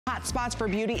hot spots for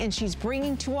beauty, and she's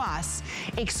bringing to us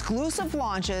exclusive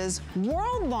launches,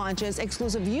 world launches,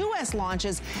 exclusive US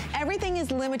launches. Everything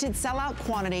is limited sellout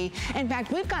quantity. In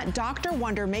fact, we've got Dr.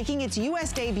 Wonder making its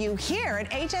US debut here at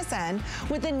HSN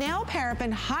with the Nail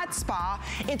Paraffin Hot Spa.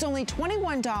 It's only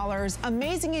 $21.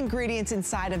 Amazing ingredients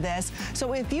inside of this.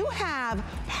 So if you have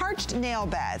parched nail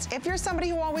beds, if you're somebody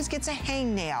who always gets a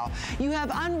hangnail, you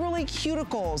have unruly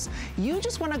cuticles, you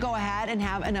just want to go ahead and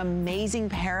have an amazing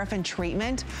paraffin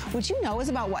treatment, which you know is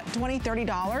about what, $20,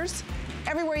 $30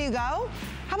 everywhere you go?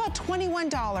 How about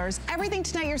 $21? Everything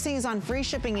tonight you're seeing is on free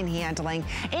shipping and handling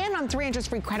and on 3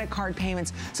 interest-free credit card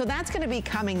payments. So that's gonna be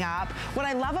coming up. What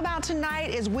I love about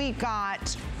tonight is we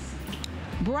got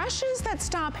brushes that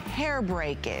stop hair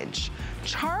breakage,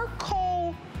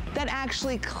 charcoal that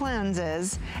actually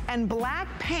cleanses, and black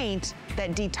paint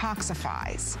that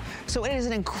detoxifies. So it is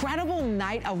an incredible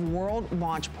night of world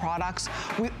launch products.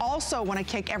 We also want to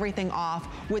kick everything off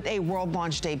with a world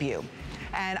launch debut.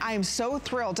 And I am so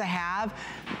thrilled to have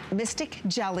Mystic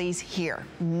Jellies here.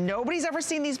 Nobody's ever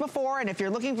seen these before, and if you're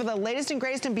looking for the latest and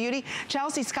greatest in beauty,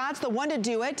 Chelsea Scott's the one to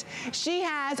do it. She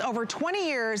has over 20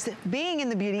 years being in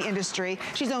the beauty industry.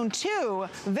 She's owned 2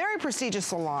 very prestigious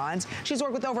salons. She's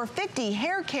worked with over 50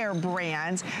 hair care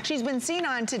brands. She's been seen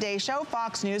on Today's Show,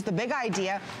 Fox News, The Big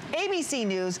Idea, ABC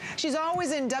News. She's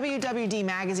always in WWD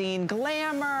Magazine,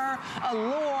 Glamour,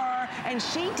 Allure, and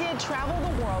she did travel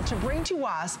the world to bring to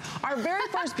us our very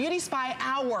first Beauty Spy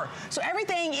Hour. So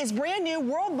everything is brand new,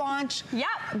 world launch.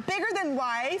 Yep. Bigger than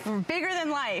life. Bigger than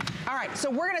life. All right, so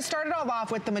we're gonna start it all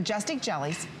off with the Majestic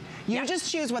Jellies. You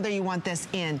just choose whether you want this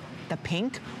in the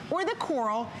pink or the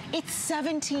coral. It's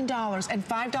 $17 and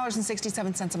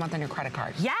 $5.67 a month on your credit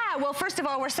card. Yeah, well, first of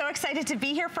all, we're so excited to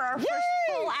be here for our first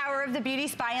full hour of the Beauty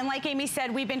Spy. And like Amy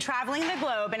said, we've been traveling the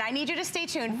globe, and I need you to stay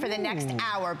tuned for the next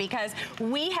hour because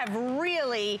we have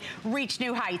really reached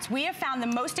new heights. We have found the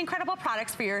most incredible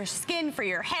products for your skin, for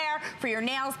your hair, for your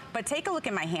nails. But take a look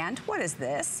at my hand. What is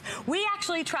this? We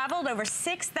actually traveled over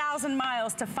 6,000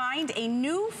 miles to find a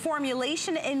new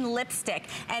formulation in lipstick,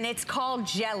 and it's called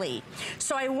Jelly.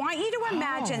 So I want you to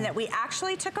imagine that we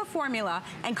actually took a formula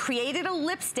and created a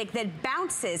lipstick that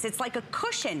bounces. It's like a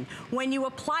cushion when you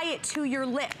apply it to your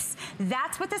lips.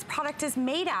 That's what this product is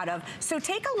made out of. So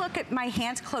take a look at my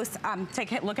hand close.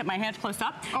 Take a look at my hand close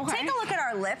up. Okay. Take a look at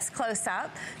our lips close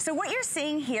up. So what you're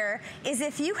seeing here is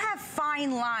if you have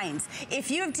fine lines, if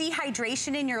you have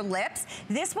dehydration in your lips,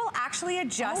 this will actually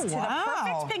adjust to the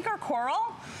perfect pink or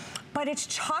coral. But it's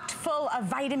chocked full of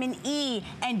vitamin E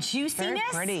and juiciness.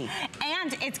 Very pretty.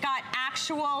 And it's got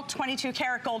actual 22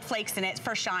 karat gold flakes in it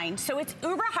for shine. So it's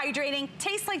uber hydrating,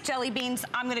 tastes like jelly beans.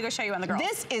 I'm gonna go show you on the girls.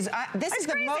 This is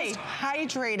the most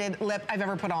hydrated lip I've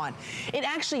ever put on. It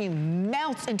actually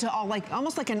melts into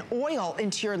almost like an oil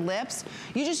into your lips.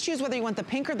 You just choose whether you want the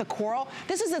pink or the coral.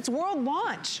 This is its world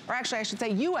launch, or actually I should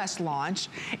say US launch.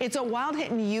 It's a wild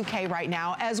hit in the UK right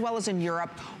now, as well as in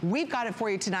Europe. We've got it for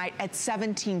you tonight at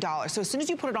 $17. So as soon as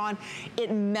you put it on,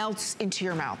 it melts into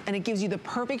your mouth and it gives you the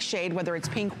perfect shade, whether it's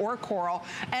pink or coral.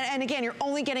 And again, you're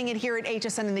only getting it here at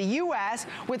HSN in the US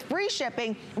with free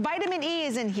shipping. Vitamin E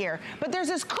is in here, but there's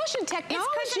this cushion technology.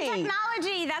 It's cushion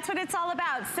technology, that's what it's all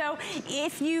about. So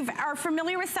if you are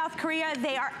familiar with South Korea,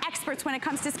 they are experts when it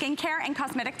comes to skincare and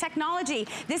cosmetic technology.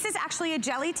 This is actually a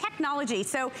jelly technology.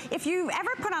 So if you've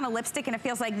ever put on a lipstick and it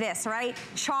feels like this, right?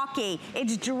 Chalky,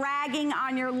 it's dragging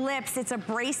on your lips, it's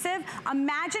abrasive.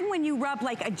 Imagine when you rub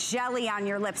like a jelly on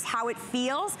your lips, how it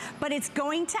feels, but it's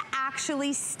going to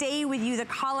actually stay with you, the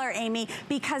color, Amy,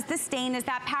 because the stain is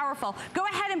that powerful. Go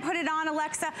ahead and put it on,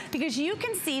 Alexa, because you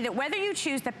can see that whether you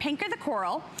choose the pink or the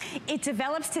coral, it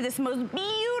develops to this most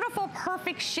beautiful,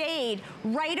 perfect shade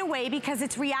right away because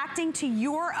it's reacting to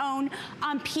your own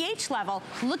pH level.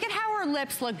 Look at how her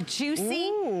lips look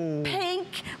juicy, pink.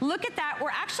 Look at that.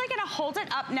 We're actually gonna hold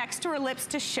it up next to her lips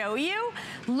to show you.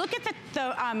 Look at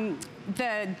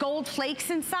the gold flakes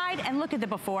inside, and look at the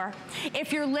before.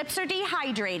 If your lips are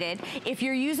dehydrated, if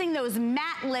you're using those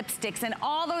matte lipsticks and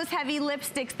all those heavy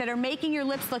lipsticks that are making your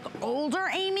lips look older,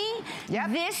 Amy,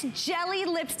 this jelly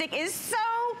lipstick is so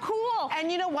cool.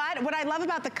 And you know what? What I love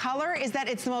about the color is that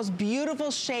it's the most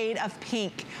beautiful shade of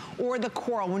pink or the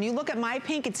coral. When you look at my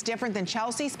pink, it's different than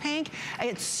Chelsea's pink.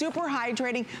 It's super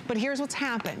hydrating, but here's what's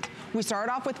happened. We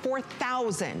started off with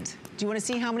 4,000. Do you want to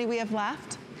see how many we have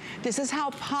left? This is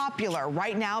how popular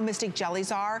right now Mystic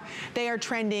Jellies are. They are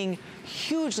trending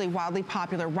hugely, wildly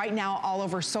popular right now all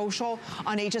over social.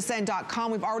 On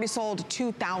hsn.com, we've already sold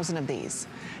 2,000 of these.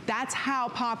 That's how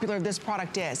popular this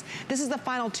product is. This is the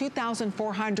final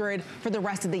 2,400 for the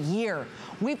rest of the year.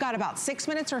 We've got about 6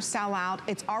 minutes or sell out.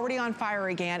 It's already on fire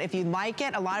again. If you like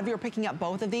it, a lot of you are picking up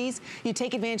both of these. You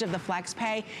take advantage of the Flex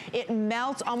Pay. It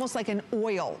melts almost like an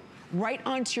oil right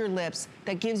onto your lips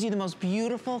that gives you the most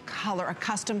beautiful color, a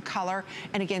custom color,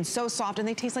 and again, so soft, and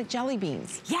they taste like jelly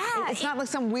beans. Yeah. It's not like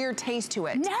some weird taste to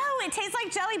it. No, it tastes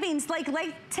like jelly beans. Like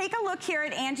take a look here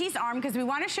at Angie's arm because we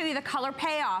want to show you the color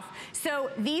payoff.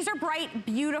 So these are bright,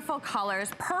 beautiful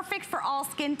colors, perfect for all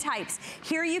skin types.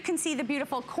 Here you can see the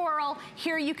beautiful coral.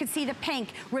 Here you can see the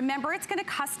pink. Remember, it's going to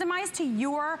customize to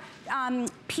your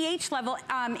pH level.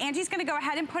 Angie's going to go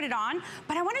ahead and put it on,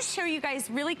 but I want to show you guys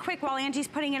really quick while Angie's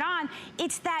putting it on.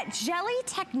 It's that jelly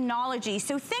technology.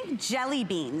 So think jelly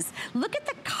beans. Look at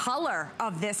the color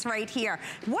of this right here.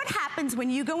 What happens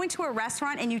when you go into a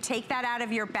restaurant and you take that out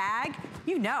of your bag?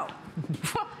 You know.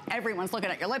 Everyone's looking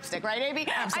at your lipstick, right, Amy?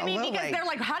 Absolutely. I mean, because they're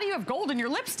like, how do you have gold in your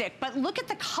lipstick? But look at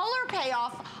the color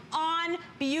payoff on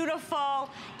beautiful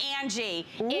Angie.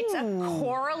 Ooh. It's a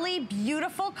corally,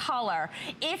 beautiful color.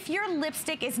 If your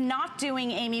lipstick is not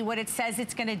doing, Amy, what it says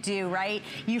it's gonna do, right?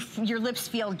 Your lips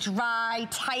feel dry,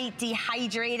 tight,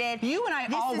 dehydrated. You and I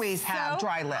always have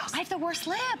dry lips. I have the worst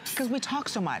lips. Because we talk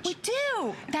so much. We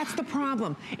do. That's the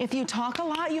problem. If you talk a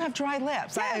lot, you have dry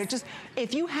lips. Yes.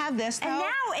 If you have this, though. And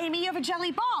now, Amy, you have a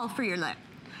jelly ball for your lip.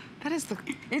 That is the...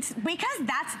 It's because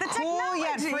that's the cool technology.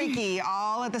 Yet freaky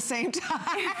all at the same time.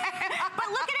 But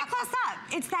look at it close up.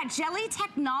 It's that jelly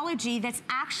technology that's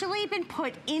actually been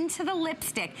put into the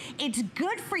lipstick. It's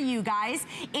good for you guys.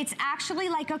 It's actually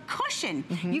like a cushion.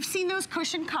 You've seen those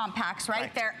cushion compacts,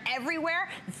 right? They're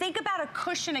everywhere. Think about a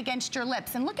cushion against your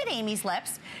lips. And look at Amy's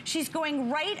lips. She's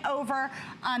going right over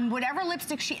whatever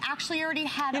lipstick she actually already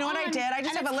had on. You know what I did? I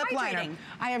just have a lip liner.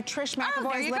 I have Trish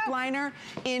McEvoy's lip liner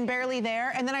in Barely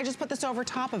There, and then I just put this over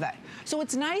top of it. So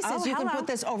what's nice is you can put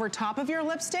this over top of your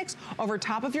lipsticks, over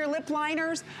top of your lip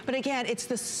liners, but again, it's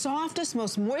the softest,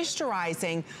 most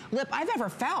moisturizing lip I've ever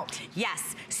felt.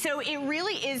 Yes, so it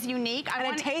really is unique. And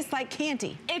it tastes like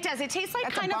candy. It does. It tastes like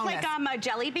kind of like a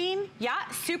jelly bean. Yeah,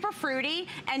 super fruity.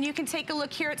 And you can take a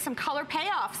look here at some color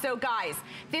payoff. So guys,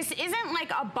 this isn't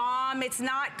like a bomb. It's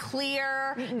not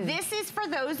clear. This is for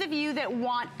those of you that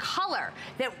want color,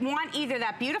 that want either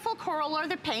that beautiful coral or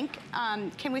the pink.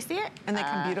 Can we see it? And they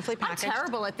come beautifully packaged. I'm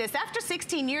terrible at this. After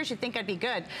 16 years, you'd think I'd be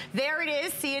good. There it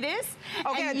is. See, it is.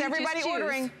 Okay, with everybody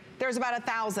ordering, there's about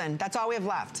 1,000. That's all we have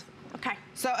left. Okay.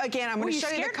 So again, I'm going to show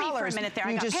you the colors. For a minute there.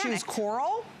 You just choose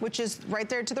coral, which is right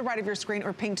there to the right of your screen,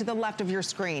 or pink to the left of your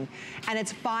screen. And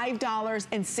it's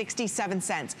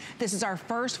 $5.67. This is our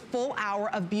first full hour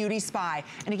of Beauty Spy.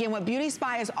 And again, what Beauty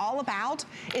Spy is all about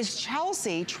is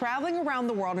Chelsea traveling around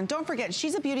the world. And don't forget,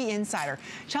 she's a beauty insider.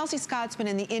 Chelsea Scott's been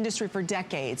in the industry for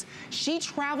decades. She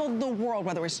traveled the world,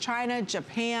 whether it was China,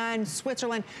 Japan,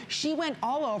 Switzerland. She went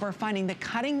all over finding the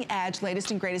cutting edge,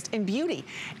 latest and greatest in beauty.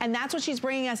 And that's what she's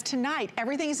bringing us tonight.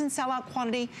 Everything is in sellout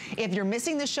quantity. If you're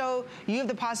missing the show, you have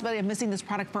the possibility of missing this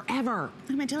product forever.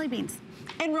 Look at my jelly beans.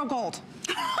 And real gold.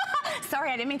 Sorry,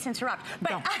 I didn't mean to interrupt.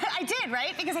 But I did,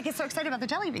 right? Because I get so excited about the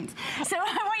jelly beans. So I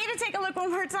want you to take a look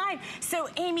one more time. So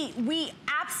Amy, we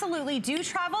absolutely do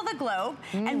travel the globe.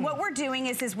 And what we're doing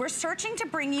is we're searching to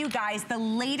bring you guys the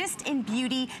latest in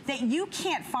beauty that you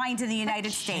can't find in the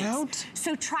United States.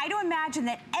 So try to imagine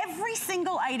that every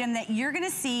single item that you're gonna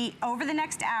see over the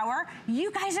next hour,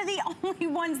 you guys are the only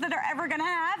ones that are ever gonna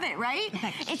have it, right?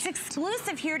 It's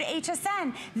exclusive here to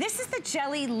HSN. This is the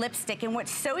jelly lipstick, and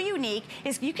what's so unique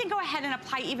is you can go ahead and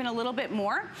apply even a little bit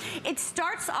more. It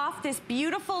starts off this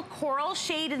beautiful coral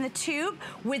shade in the tube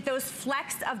with those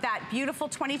flecks of that beautiful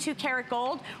 22 karat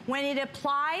gold. When it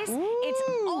applies, it's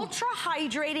ultra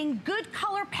hydrating, good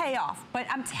color payoff. But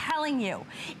I'm telling you,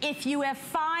 if you have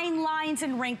fine lines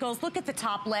and wrinkles, look at the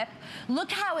top lip.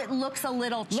 Look how it looks a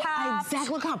little chapped.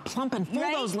 Exactly, look how plump and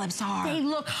full those lips are. They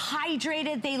look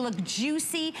hydrated, they look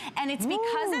juicy, and it's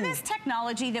because of this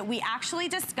technology that we actually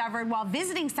discovered while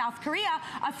visiting South Korea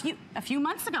a few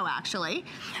months ago, actually,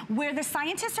 where the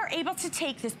scientists are able to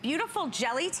take this beautiful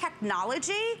jelly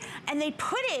technology and they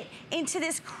put it into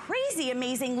this crazy,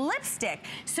 amazing lipstick.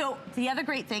 So the other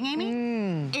great thing,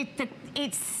 Amy,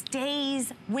 it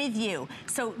stays with you.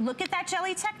 So look at that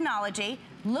jelly technology.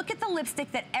 Look at the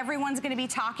lipstick that everyone's gonna be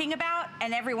talking about,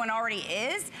 and everyone already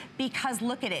is, because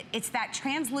look at it. It's that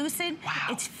translucent,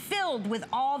 it's filled with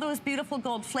all those beautiful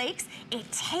gold flakes. It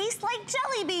tastes like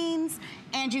jelly beans,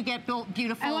 and you get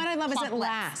beautiful. And what I love is it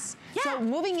lasts. Yeah. So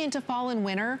moving into fall and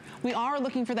winter, we are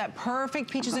looking for that perfect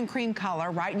peaches and cream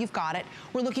color, right? You've got it.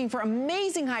 We're looking for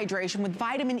amazing hydration with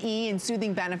vitamin E and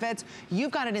soothing benefits.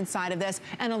 You've got it inside of this.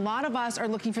 And a lot of us are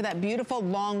looking for that beautiful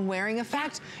long wearing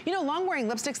effect. You know, long wearing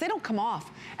lipsticks, they don't come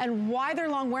off. And why they're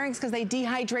long wearing is because they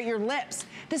dehydrate your lips.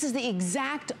 This is the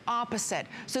exact opposite.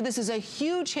 So this is a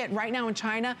huge hit right now in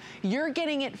China. You're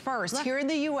getting it first here in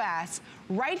the US,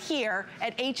 right here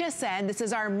at HSN. This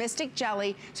is our Mystic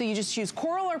Jelly. So you just choose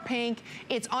coral or pink.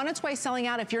 It's on its way selling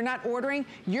out. If you're not ordering,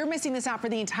 you're missing this out for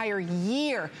the entire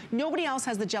year. Nobody else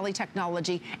has the jelly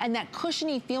technology and that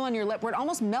cushiony feel on your lip where it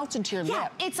almost melts into your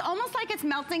lip. It's almost like it's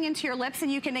melting into your lips,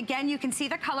 and you can, again, you can see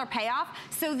the color payoff.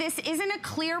 So this isn't a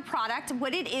clear product.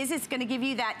 What it is, it's gonna give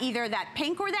you that either that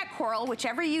pink or that coral,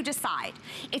 whichever you decide.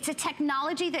 It's a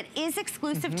technology that is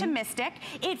exclusive to Mystic.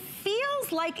 It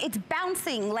feels like it's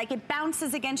bouncing, like it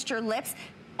bounces against your lips.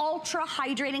 Ultra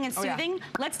hydrating and soothing.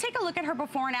 Let's take a look at her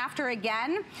before and after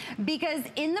again, because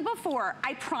in the before,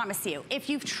 I promise you, if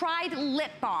you've tried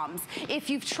lip balms, if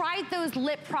you've tried those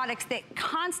lip products that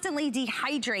constantly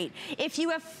dehydrate, if you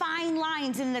have fine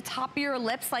lines in the top of your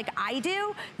lips like I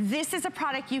do, this is a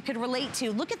product you could relate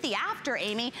to. Look at the after,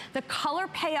 Amy. The color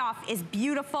payoff is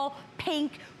beautiful,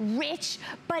 pink, rich,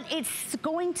 but it's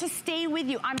going to stay with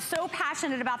you. I'm so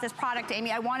passionate about this product,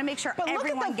 Amy. I want to make sure everyone gets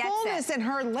it. But look at the fullness in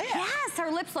her lips. Yes,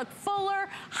 her lips look fuller,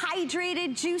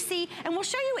 hydrated, juicy. And we'll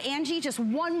show you Angie just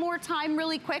one more time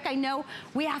really quick. I know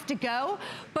we have to go,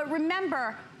 but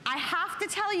remember, I have to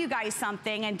tell you guys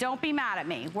something, and don't be mad at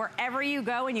me. Wherever you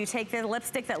go and you take the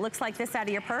lipstick that looks like this out of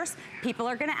your purse, people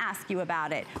are gonna ask you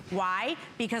about it. Why?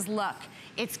 Because look,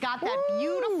 it's got that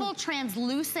beautiful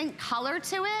translucent color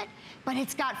to it, but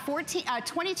it's got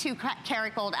 22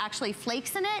 karat gold actually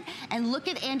flakes in it. And look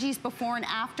at Angie's before and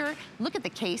after. Look at the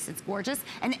case, it's gorgeous.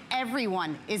 And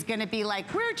everyone is gonna be like,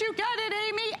 where'd you get it,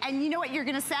 Amy? And you know what you're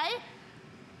gonna say?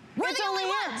 We're the only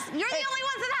ones. You're the only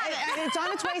ones that have it. And it's on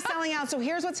its way selling out. So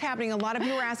here's what's happening. A lot of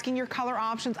you are asking your color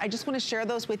options. I just want to share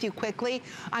those with you quickly.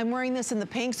 I'm wearing this in the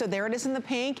pink, so there it is in the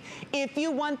pink. If you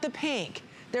want the pink,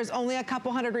 there's only a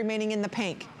couple hundred remaining in the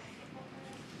pink.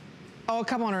 Oh, a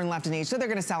couple hundred left in each, so they're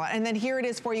gonna sell it. And then here it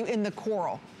is for you in the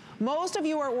coral. Most of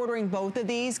you are ordering both of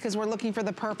these because we're looking for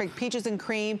the perfect peaches and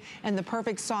cream and the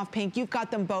perfect soft pink. You've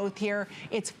got them both here.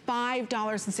 It's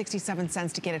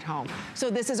 $5.67 to get it home.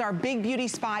 So this is our big beauty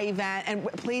spa event. And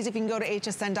please, if you can go to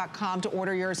hsn.com to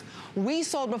order yours. We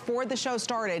sold before the show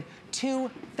started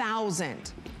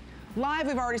 2,000. Live,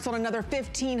 we've already sold another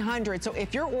 1,500. So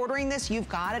if you're ordering this, you've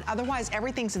got it. Otherwise,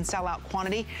 everything's in sellout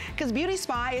quantity because Beauty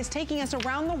Spy is taking us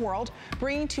around the world,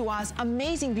 bringing to us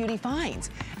amazing beauty finds.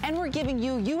 And we're giving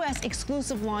you US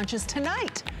exclusive launches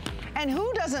tonight. And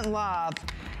who doesn't love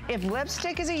if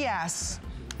lipstick is a yes?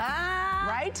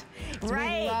 Right? So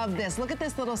we love this. Look at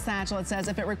this little satchel. It says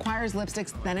if it requires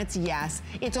lipsticks, then it's yes.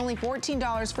 It's only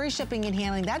 $14, free shipping and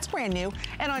handling. That's brand new.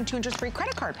 And on 2 interest-free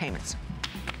credit card payments.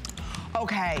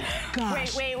 Okay,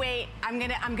 gosh. Wait. I'm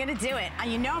gonna do it.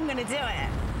 You know I'm gonna do it.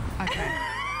 Okay,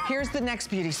 here's the next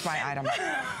Beauty Spy item.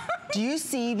 Do you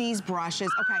see these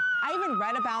brushes? Okay, I even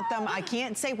read about them. I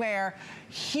can't say where.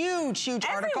 Huge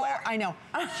article. I know,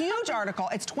 huge article.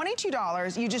 It's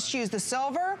 $22. You just choose the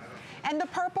silver and the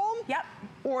purple. Yep.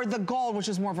 Or the gold, which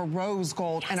is more of a rose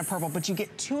gold and a purple, but you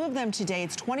get 2 of them today.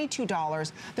 It's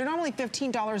 $22. They're normally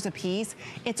 $15 a piece.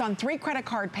 It's on 3 credit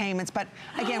card payments, but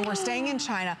again, we're staying in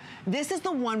China. This is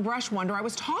the one brush wonder I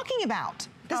was talking about.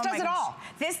 This does it all.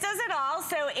 This does it all.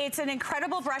 So it's an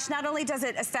incredible brush. Not only does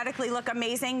it aesthetically look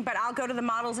amazing, but I'll go to the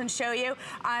models and show you.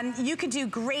 You could do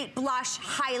great blush,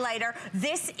 highlighter.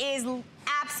 This is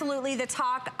absolutely the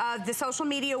talk of the social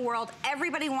media world.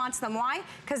 Everybody wants them. Why?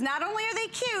 Because not only are they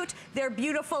cute, they're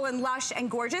beautiful and lush and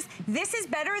gorgeous. This is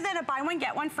better than a buy one,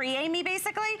 get one free, Amy,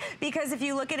 basically, because if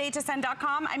you look at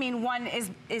hsn.com, I mean, one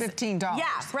is $15. Yeah,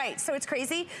 right. So it's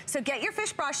crazy. So get your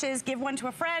fish brushes, give one to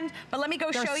a friend, but let me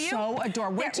go show you. They're so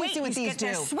adorable. Wait till you see what these do.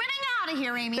 They're swimming out of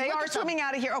here, Amy. They are swimming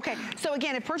out of here. Okay, so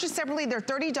again, if purchased separately, they're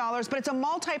 $30, but it's a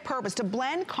multi-purpose. To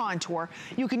blend contour,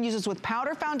 you can use this with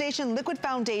powder foundation, liquid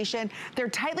foundation. They're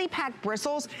tightly packed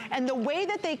bristles, and the way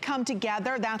that they come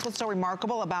together, that's what's so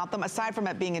remarkable about them, aside from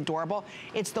it being adorable,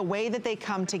 it's the way that they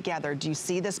come together. Do you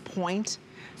see this point?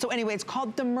 So anyway, it's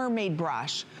called the Mermaid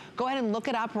Brush. Go ahead and look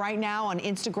it up right now on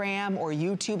Instagram or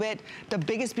YouTube it. The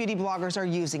biggest beauty bloggers are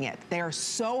using it. They are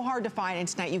so hard to find, and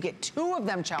tonight you get 2 of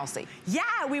them, Chelsea. Yeah,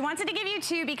 we wanted to give you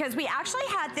 2 because we actually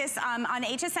had this on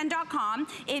hsn.com.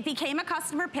 It became a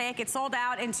customer pick. It sold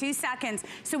out in 2 seconds.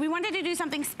 So we wanted to do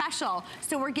something special.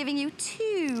 So we're giving you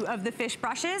 2 of the fish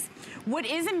brushes. What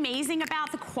is amazing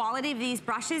about the quality of these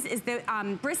brushes is the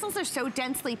bristles are so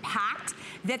densely packed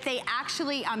that they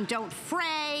actually don't fray.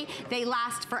 away. They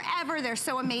last forever. They're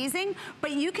so amazing.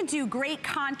 But you can do great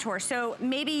contour. So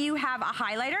maybe you have a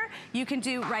highlighter. You can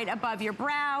do right above your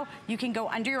brow. You can go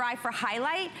under your eye for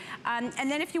highlight.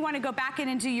 And then if you want to go back in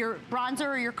and do your bronzer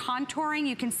or your contouring,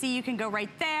 you can see you can go right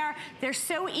there. They're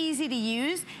so easy to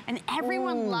use, and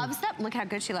everyone loves them. Look how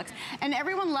good she looks. And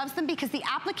everyone loves them because the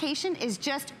application is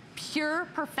just pure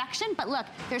perfection. But look,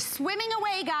 they're swimming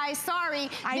away, guys. Sorry.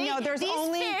 I know, there's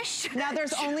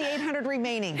only 800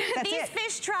 remaining. That's these it.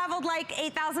 fish traveled like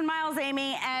 8,000 miles,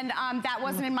 Amy, and that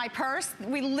wasn't in my purse.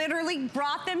 We literally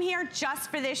brought them here just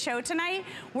for this show tonight.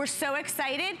 We're so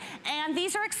excited, and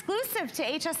these are exclusive to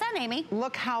HSN, Amy.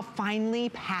 Look how finely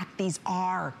packed these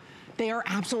are. They are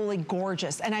absolutely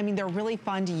gorgeous. And I mean, they're really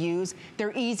fun to use.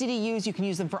 They're easy to use. You can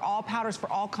use them for all powders, for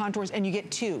all contours, and you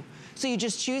get two. So you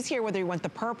just choose here whether you want the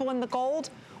purple and the gold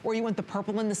or you want the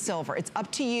purple and the silver. It's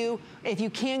up to you. If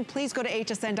you can, please go to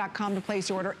hsn.com to place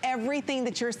your order. Everything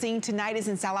that you're seeing tonight is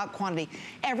in sellout quantity.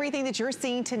 Everything that you're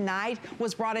seeing tonight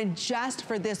was brought in just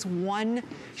for this one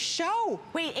show.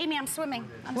 Wait, Amy, I'm swimming.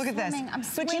 Look at this.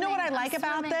 But you know what I like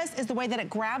about this is the way that it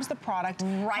grabs the product,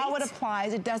 how it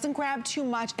applies. It doesn't grab too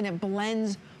much, and it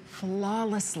blends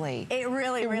flawlessly. It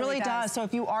really does. So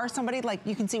if you are somebody, like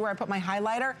you can see where I put my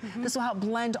highlighter, this will help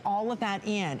blend all of that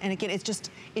in. And again,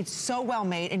 it's so well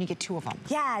made, and you get two of them.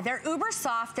 Yeah, they're uber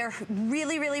soft. They're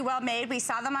really well made. We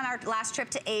saw them on our last trip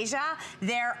to Asia.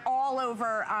 They're all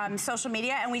over social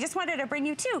media, and we just wanted to bring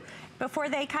you two before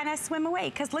they kind of swim away,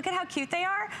 because look at how cute they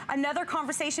are. Another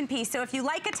conversation piece. So if you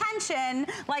like attention,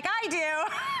 like I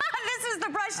do, this is the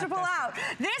brush to pull out.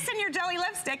 This and your jelly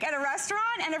lipstick at a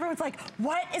restaurant, and everyone's like,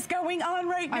 what is going on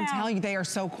right now? I'm telling you, they are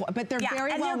so cool, but they're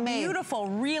very well made. And they're beautiful,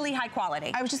 really high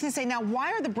quality. I was just gonna say, now,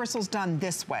 why are the bristles done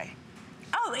this way?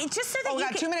 Oh, it's just so that we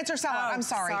got 2 minutes or so. I'm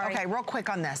sorry. Okay, real quick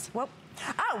on this. Whoop.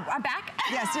 Oh, I'm back?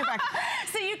 Yes, you're back.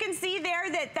 So you can see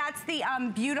there that that's the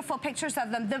beautiful pictures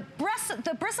of them. The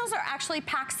bristles are actually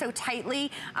packed so tightly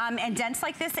and dense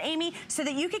like this, Amy, so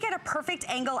that you could get a perfect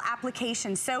angle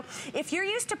application. So if you're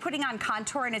used to putting on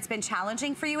contour and it's been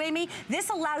challenging for you, Amy, this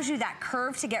allows you that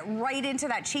curve to get right into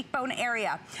that cheekbone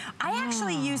area. I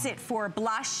actually use it for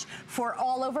blush, for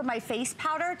all over my face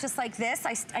powder, just like this.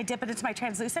 I dip it into my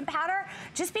translucent powder,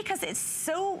 just because it's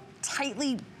so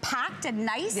tightly packed and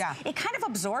nice. Yeah. It kind of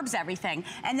absorbs everything.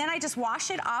 And then I just wash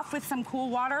it off with some cool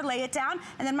water, lay it down,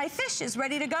 and then my fish is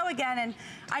ready to go again. And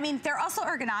I mean, they're also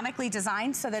ergonomically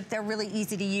designed so that they're really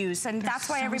easy to use. And that's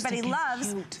why everybody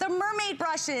loves the mermaid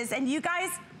brushes. And you guys,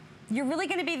 you're really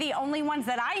gonna be the only ones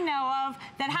that I know of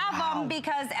that have them,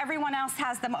 because everyone else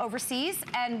has them overseas,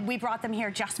 and we brought them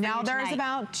here just for you tonight. Now there's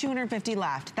about 250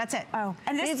 left. That's it. Oh,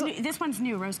 and this one's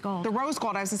new, rose gold. The rose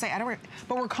gold, I was gonna say,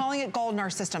 but we're calling it gold in our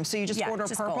system. So you just order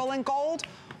purple and gold,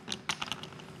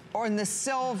 or in the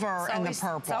silver and the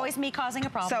purple. It's always me causing a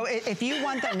problem. So if you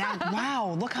want that now,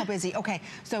 wow, look how busy. Okay,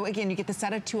 so again, you get the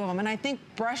set of two of them. And I think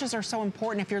brushes are so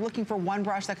important. If you're looking for one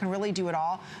brush that can really do it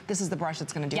all, this is the brush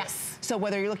that's gonna do it. So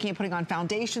whether you're looking at putting on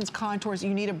foundations, contours,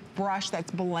 you need a brush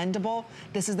that's blendable,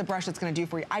 this is the brush that's gonna do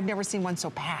for you. I've never seen one so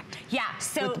packed. Yeah,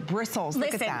 so with bristles,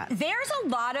 look at that. There's a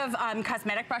lot of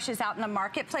cosmetic brushes out in the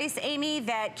marketplace, Amy,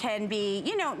 that can be,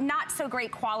 you know, not so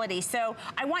great quality. So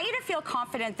I want you to feel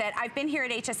confident that I've been here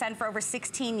at HSN for over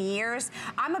 16 years.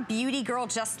 I'm a beauty girl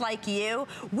just like you.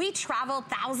 We traveled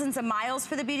thousands of miles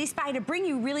for the Beauty Spy to bring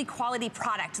you really quality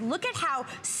product. Look at how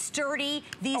sturdy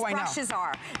these brushes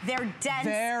are. They're dense,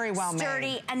 very well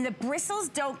sturdy, and the bristles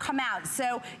don't come out.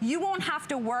 So you won't have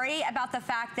to worry about the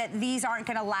fact that these aren't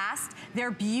gonna last.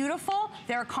 They're beautiful,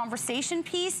 they're a conversation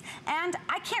piece, and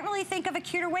I can't really think of a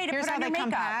cuter way to put on your makeup.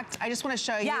 Compact. I just wanna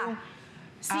show you.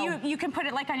 So you can put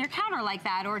it like on your counter like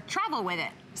that, or travel with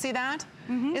it. See that?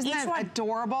 Isn't that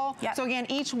adorable? So again,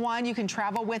 each one you can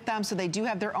travel with them, so they do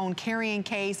have their own carrying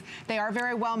case. They are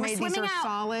very well made. These are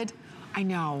solid. I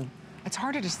know. It's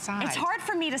hard to decide. It's hard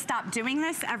for me to stop doing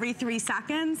this every 3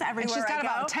 seconds, everywhere She's got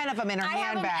about 10 of them in her handbag. I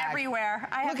have them everywhere.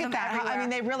 Look at that. I mean,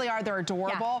 they really are. They're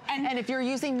adorable. Yeah. And if you're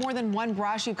using more than one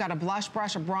brush, you've got a blush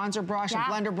brush, a bronzer brush, a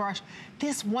blender brush.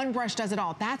 This one brush does it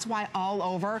all. That's why all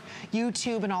over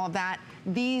YouTube and all of that,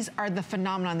 these are the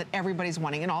phenomenon that everybody's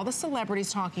wanting, and all the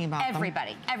celebrities talking about them.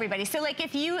 Everybody. So like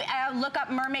if you look up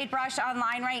mermaid brush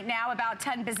online right now, about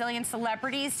 10 bazillion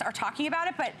celebrities are talking about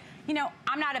it, but you know,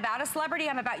 I'm not about a celebrity,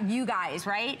 I'm about you guys,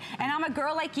 right? And I'm a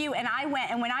girl like you, and I went,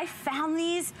 and when I found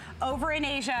these over in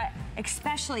Asia,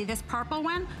 especially this purple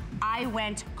one, I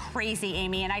went crazy,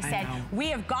 Amy, and I said, we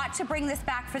have got to bring this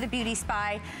back for the Beauty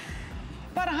Spy.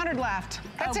 About 100 left.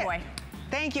 That's it. Oh boy.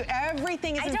 Thank you.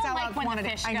 Everything is in sellout quantity. I don't like when the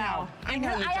fish go. I know.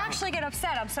 I actually get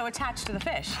upset. I'm so attached to the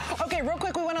fish. Okay, real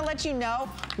quick, we want to let you know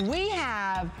we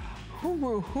have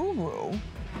Huru.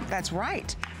 That's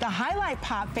right. The Highlight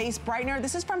Pop Face Brightener.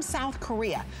 This is from South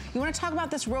Korea. You want to talk about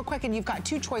this real quick, and you've got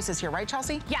 2 choices here, right,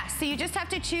 Chelsea? Yes, so you just have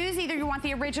to choose. Either you want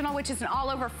the original, which is an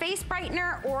all-over face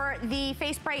brightener, or the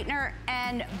face brightener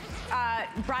and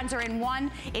bronzer in one.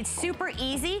 It's super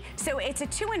easy. So it's a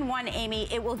 2-in-1, Amy.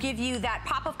 It will give you that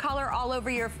pop of color all over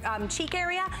your cheek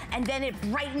area, and then it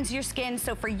brightens your skin.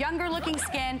 So for younger looking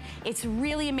skin, it's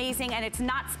really amazing, and it's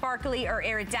not sparkly or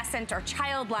iridescent or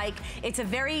childlike. It's a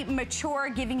very mature,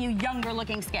 giving you younger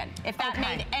looking skin, if that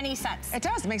made any sense. It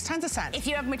does. It makes tons of sense. If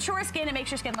you have mature skin, it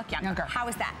makes your skin look younger. How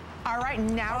is that? All right,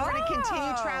 now we're going to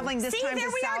continue traveling this time to South Korea. See, there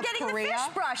we are getting the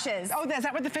fish brushes. Oh, is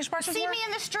that what the fish brushes were? See me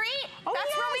in the street? Oh,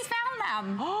 that's where we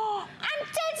found them. Oh, I'm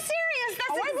dead serious.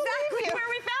 That's exactly where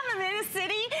we found them, in a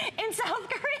city in South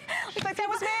Korea. Like that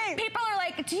was me. People are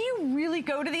like, do you really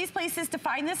go to these places to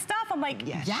find this stuff? I'm like,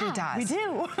 yes, yeah, she does. We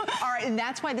do. All right, and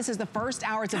that's why this is the first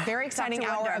hour. It's a very exciting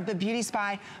hour of the Beauty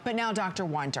Spy, but now Dr.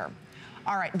 Wonder.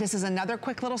 All right, this is another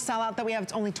quick little sellout that we have.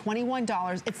 It's only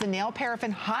 $21. It's the Nail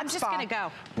Paraffin Hot I'm just Spa. gonna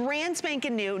go. Brand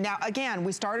spanking new. Now, again,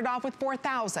 we started off with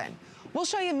 4,000. We'll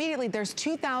show you immediately. There's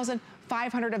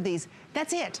 2,500 of these.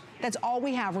 That's it. That's all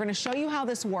we have. We're gonna show you how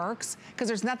this works, because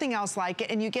there's nothing else like it,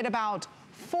 and you get about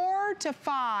 4 to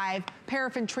 5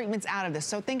 paraffin treatments out of this.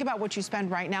 So think about what you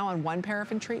spend right now on one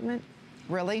paraffin treatment.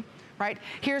 Really? Right?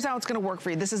 Here's how it's gonna work for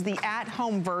you. This is the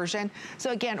at-home version. So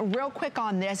again, real quick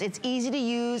on this, it's easy to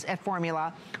use at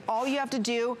formula. All you have to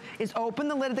do is open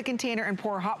the lid of the container and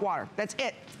pour hot water. That's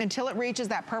it, until it reaches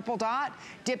that purple dot.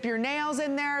 Dip your nails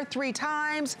in there 3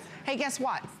 times. Hey, guess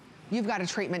what? You've got a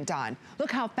treatment done.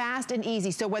 Look how fast and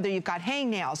easy. So whether you've got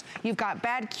hangnails, you've got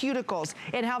bad cuticles,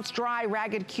 it helps dry,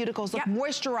 ragged cuticles look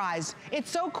moisturized.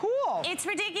 It's so cool. It's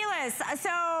ridiculous.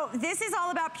 So this is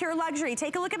all about pure luxury.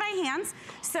 Take a look at my hands.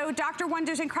 So Dr.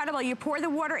 Wonder's incredible. You pour the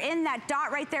water in, that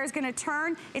dot right there is gonna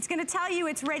turn. It's gonna tell you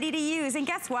it's ready to use. And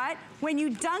guess what? When you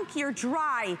dunk your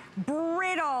dry,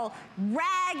 brittle,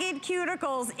 ragged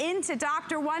cuticles into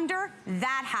Dr. Wonder,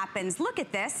 that happens. Look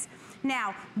at this.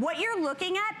 Now, what you're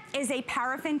looking at is a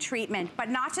paraffin treatment, but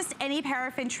not just any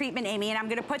paraffin treatment, Amy, and I'm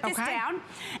gonna put this down,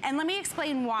 and let me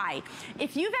explain why.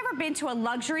 If you've ever been to a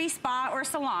luxury spa or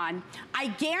salon, I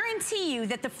guarantee you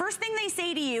that the first thing they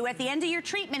say to you at the end of your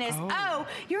treatment is, oh,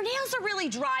 your nails are really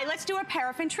dry, let's do a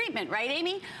paraffin treatment, right,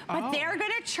 Amy? But they're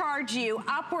gonna charge you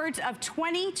upwards of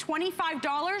 $20,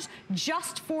 $25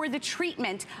 just for the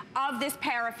treatment of this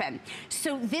paraffin.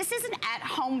 So this is an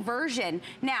at-home version.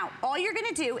 Now, all you're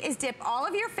gonna do is dip all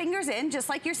of your fingers in, just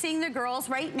like you're seeing the girls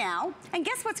right now. And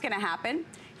guess what's gonna happen?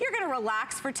 You're gonna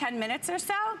relax for 10 minutes or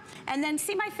so, and then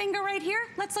see my finger right here?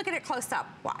 Let's look at it close up.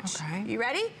 Watch. Okay. You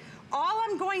ready? All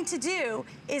I'm going to do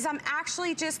is I'm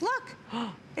actually just, look,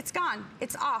 it's gone.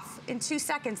 It's off in 2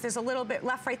 seconds. There's a little bit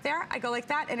left right there. I go like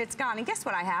that, and it's gone. And guess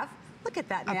what I have? Look at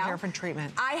that nail. A paraffin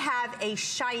treatment. I have a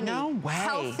shiny,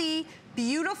 healthy,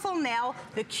 beautiful nail.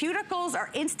 The cuticles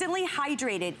are instantly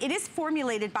hydrated. It is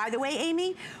formulated, by the way,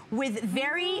 Amy, with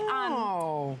very,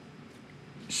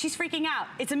 she's freaking out.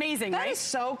 It's amazing, right? That is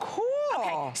so cool.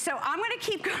 Okay, so I'm gonna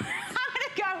keep going.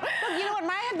 I'm gonna go. Look, you know what?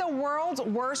 I have the world's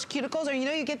worst cuticles, or you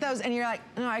know you get those and you're like,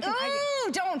 no, I can.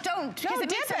 Ooh, don't. No,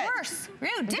 dip it. Worse.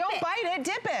 Dip Don't bite it,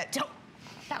 dip it. Don't.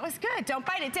 That was good. Don't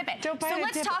bite it, dip it. Don't bite it,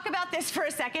 let's talk about this for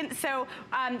a second. So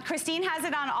Christine has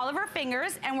it on all of her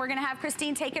fingers, and we're gonna have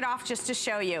Christine take it off just to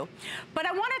show you. But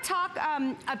I wanna talk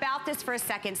about this for a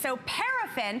second. So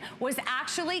paraffin was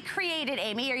actually created,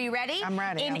 Amy, are you ready? I'm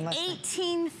ready. In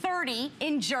 1830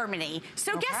 in Germany.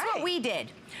 So guess what we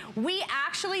did? We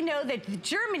actually know that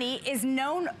Germany is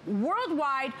known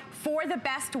worldwide for the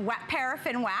best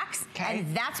paraffin wax,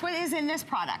 and that's what is in this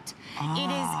product.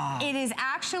 It is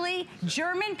actually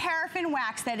German paraffin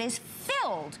wax that is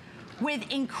filled with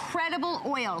incredible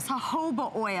oils,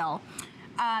 jojoba oil.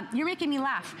 You're making me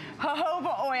laugh.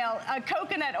 Jojoba oil,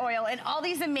 coconut oil, and all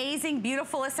these amazing,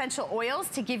 beautiful essential oils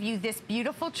to give you this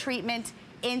beautiful treatment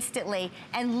instantly.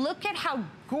 And look at how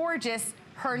gorgeous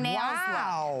her nails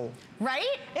look.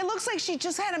 Right? It looks like she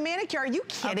just had a manicure. Are you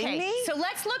kidding me? So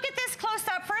let's look at this close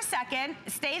up for a second.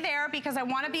 Stay there because I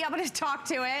want to be able to talk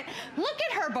to it. Look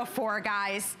at her before,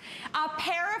 guys. A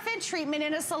paraffin treatment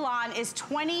in a salon is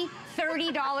 $20,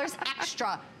 $30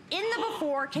 extra. In the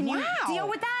before, can you deal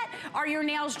with that? Are your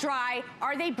nails dry?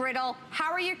 Are they brittle? How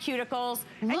are your cuticles?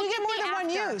 And you get more than one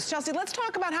use. Chelsea, let's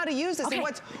talk about how to use this and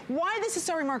why this is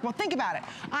so remarkable. Think about it.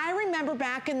 I remember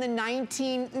back in the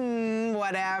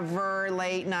whatever,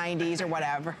 late 90s or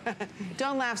whatever.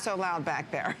 Don't laugh so loud back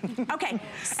there. Okay.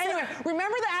 So anyway,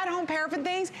 remember the at-home paraffin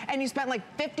things? And you spent like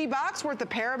 $50 worth of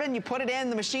paraffin, you put it in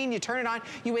the machine, you turn it on,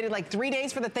 you waited like 3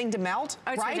 days for the thing to melt,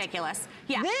 oh, it's right? ridiculous.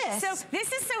 Yeah.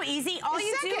 This is so easy. All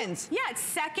you seconds. do, yeah, it's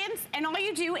seconds. And all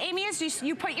you do, Amy, is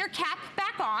you put your cap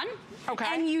back on. Okay.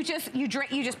 And you just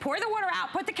pour the water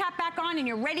out, put the cap back on, and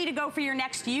you're ready to go for your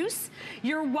next use.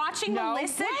 You're watching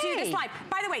Melissa do this live.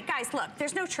 By the way, guys, look,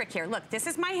 there's no trick here. Look, this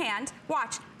is my hand.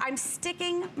 Watch, I'm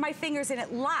sticking my fingers in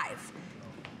it live.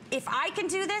 If I can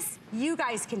do this, you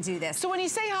guys can do this. So when you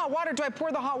say hot water, do I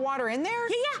pour the hot water in there?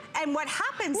 Yeah. And what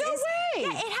happens is, way. Yeah,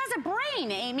 it has a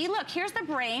brain, Amy. Look, here's the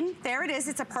brain. There it is.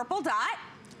 It's a purple dot.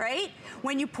 Right?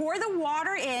 When you pour the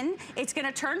water in, it's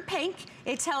gonna turn pink.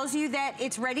 It tells you that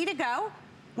it's ready to go.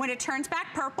 When it turns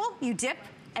back purple, you dip,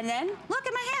 and then look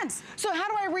at my hands. So how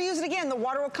do I reuse it again? The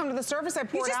water will come to the surface, I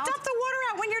pour it out? You just dump the water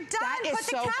out when you're done. That is Put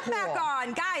the so cap cool. back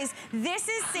on. Guys, this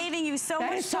is saving you so much time.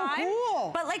 That is so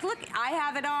cool. But like, look, I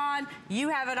have it on, you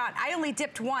have it on. I only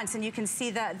dipped once, and you can see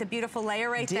the beautiful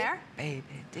layer right there. Baby,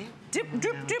 dip. Dip,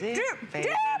 dip, dip, dip, dip,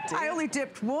 dip. I only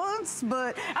dipped once,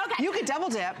 but okay. You could double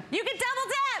dip. You can double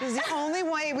dip. The only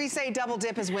way we say double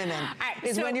dip as women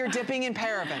is when you're dipping in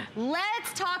paraffin.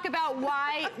 Let's talk about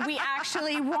why we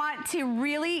actually want to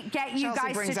really get you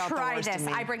guys to try this.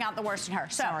 I bring out the worst in her.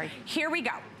 So here we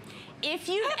go. If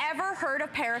you've ever heard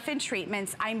of paraffin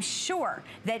treatments, I'm sure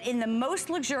that in the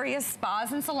most luxurious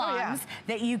spas and salons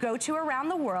that you go to around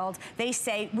the world, they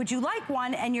say, would you like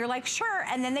one? And you're like, sure.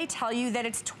 And then they tell you that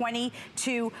it's $20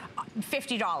 to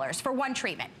 $50 for one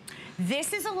treatment.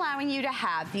 This is allowing you to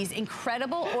have these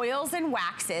incredible oils and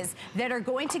waxes that are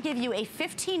going to give you a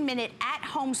 15-minute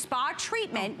at-home spa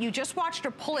treatment. You just watched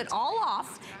her pull it all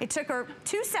off. It took her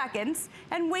 2 seconds,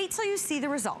 and wait till you see the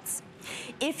results.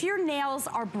 If your nails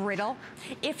are brittle,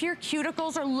 if your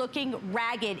cuticles are looking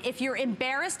ragged, if you're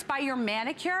embarrassed by your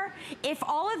manicure, if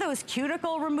all of those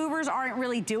cuticle removers aren't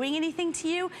really doing anything to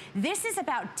you, this is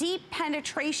about deep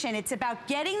penetration. It's about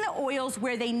getting the oils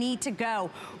where they need to go,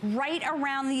 right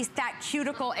around that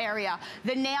cuticle area.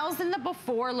 The nails in the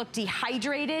before look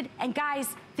dehydrated, and guys,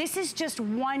 this is just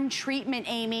one treatment,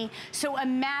 Amy. So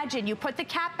imagine you put the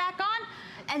cap back on,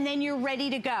 and then you're ready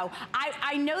to go.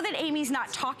 I know that Amy's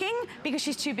not talking because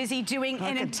she's too busy doing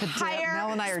an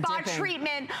entire spa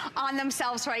treatment on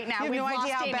themselves right now. You have no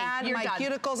idea how bad my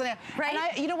cuticles and right?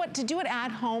 And you know what? To do it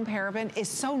at home paraffin is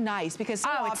so nice because so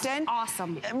often, it's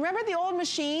awesome. Remember the old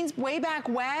machines way back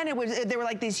when? They were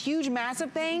like these huge,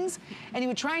 massive things, and you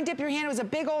would try and dip your hand. It was a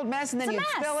big old mess, and then you'd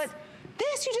spill it.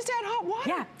 This, you just add hot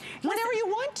water. Whenever you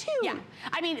want to. Yeah.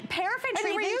 I mean, paraffin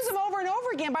treatments. And you reuse them over and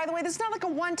over again. By the way, this is not like a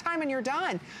one time and you're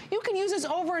done. You can use this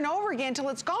over and over again until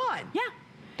it's gone. Yeah.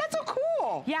 That's so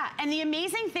cool. Yeah, and the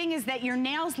amazing thing is that your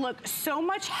nails look so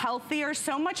much healthier,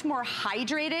 so much more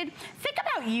hydrated. Think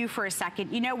about you for a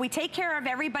second. You know, we take care of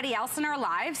everybody else in our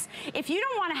lives. If you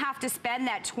don't want to have to spend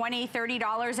that $20,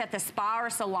 $30 at the spa or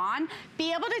salon,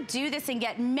 be able to do this and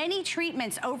get many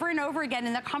treatments over and over again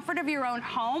in the comfort of your own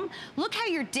home. Look how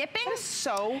you're dipping. That is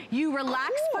so You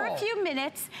relax cool. for a few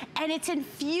minutes, and it's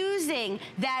infusing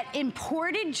that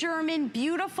imported German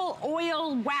beautiful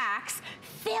oil wax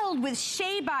filled with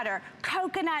shea butter,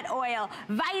 coconut oil,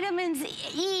 vitamins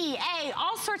E, A,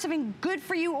 all sorts of good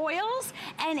for you oils.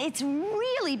 And it's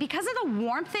really, because of the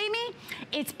warmth, Amy,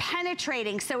 it's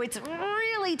penetrating. So it's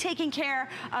really taking care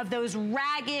of those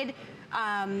ragged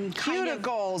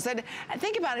cuticles. And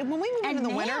think about it, when we move in the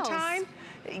wintertime,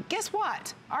 guess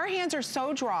what? Our hands are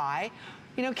so dry.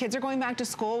 You know, kids are going back to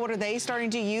school. What are they starting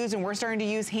to use? And we're starting to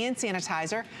use hand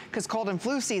sanitizer because cold and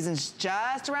flu season's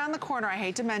just around the corner. I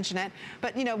hate to mention it.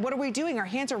 But, you know, what are we doing? Our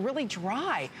hands are really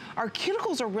dry. Our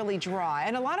cuticles are really dry.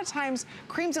 And a lot of times,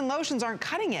 creams and lotions aren't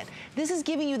cutting it. This is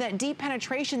giving you that deep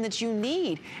penetration that you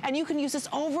need. And you can use this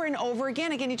over and over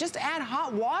again. Again, you just add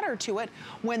hot water to it.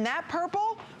 When that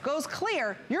purple goes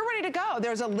clear, you're ready to go.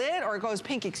 There's a lid, or it goes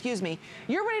pink, excuse me.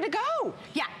 You're ready to go.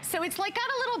 Yeah, so it's like got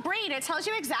a little brain. It tells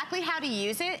you exactly how to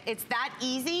use it. It's that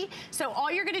easy. So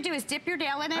all you're gonna do is dip your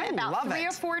nail in it about 3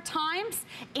 or 4 times,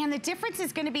 and the difference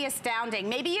is gonna be astounding.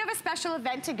 Maybe you have a special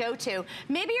event to go to.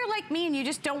 Maybe you're like me and you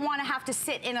just don't wanna have to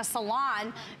sit in a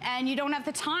salon and you don't have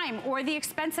the time or the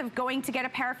expense of going to get a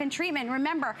paraffin treatment.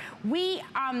 Remember, we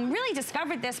really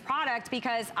discovered this product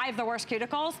because I have the worst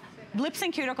cuticles. Lips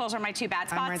and cuticles are my 2 bad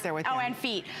spots. I'm right there with you. Oh, and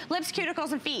feet. Lips,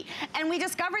 cuticles, and feet. And we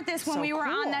discovered this when we were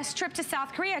on this trip to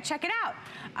South Korea. Check it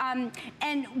out.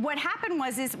 And what happened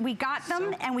was we got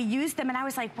them and we used them, and I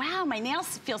was like, wow, my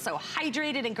nails feel so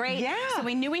hydrated and great. Yeah. So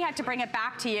we knew we had to bring it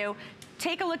back to you.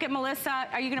 take a look at Melissa.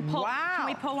 Are you gonna pull, can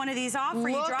we pull one of these off for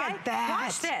you dry? Look at that.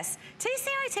 Watch this. Do you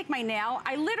see how I take my nail?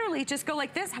 I literally just go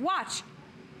like this, watch.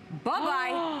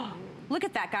 Bye-bye. Look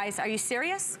at that, guys. Are you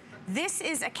serious? This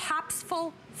is a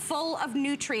capsule full of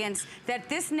nutrients that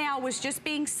this nail was just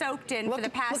being soaked in for the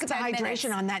past 10 minutes. Look at the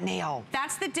hydration on that nail.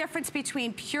 That's the difference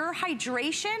between pure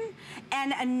hydration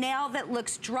and a nail that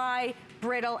looks dry,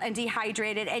 brittle, and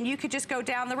dehydrated. And you could just go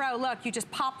down the row. Look, you just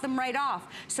pop them right off.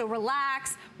 So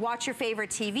relax, watch your favorite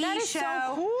TV show. That is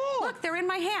so cool. Look, they're in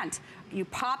my hand. You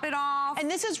pop it off.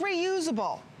 And this is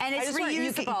reusable. And it's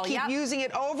reusable, you keep using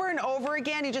it over and over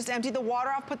again. You just empty the water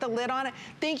off, put the lid on it.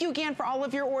 Thank you again for all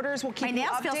of your orders. We'll keep you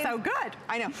updated. My nails feel so good.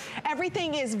 I know.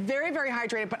 Everything is very, very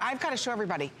hydrated, but I've got to show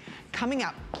everybody. Coming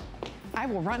up, I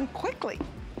will run quickly.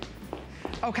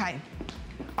 Okay,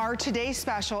 our today's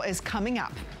special is coming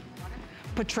up.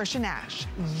 Patricia Nash,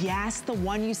 yes, the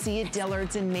one you see at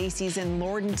Dillard's and Macy's and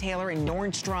Lord & Taylor and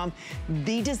Nordstrom,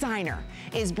 the designer,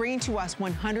 is bringing to us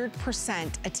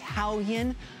 100%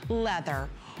 Italian leather,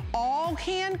 all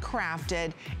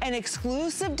handcrafted, an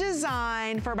exclusive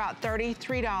design for about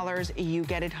 $33, you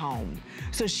get it home.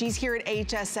 So she's here at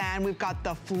HSN. We've got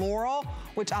the floral,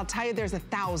 which I'll tell you there's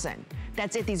 1,000.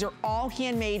 That's it, these are all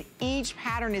handmade. Each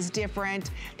pattern is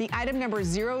different. The item number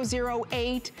is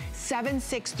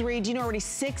 008763. Do you know already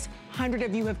 600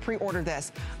 of you have pre-ordered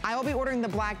this? I will be ordering the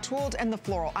black tooled and the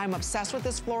floral. I'm obsessed with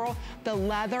this floral. The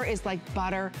leather is like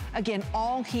butter. Again,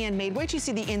 all handmade. Wait till you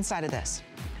see the inside of this.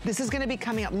 This is gonna be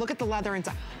coming up. Look at the leather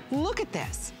inside. Look at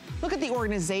this. Look at the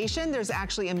organization. There's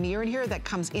actually a mirror in here that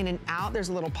comes in and out. There's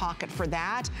a little pocket for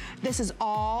that. This is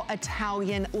all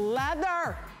Italian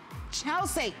leather.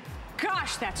 Chelsea.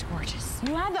 Gosh, that's gorgeous.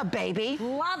 Leather, baby.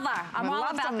 Leather. I'm all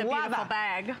about the beautiful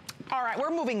bag. All right, we're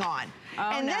moving on.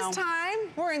 Oh, this time,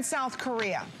 we're in South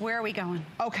Korea. Where are we going?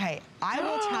 Okay, I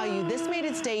will tell you, this made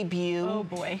its debut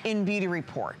in Beauty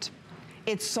Report.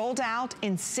 It sold out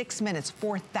in 6 minutes,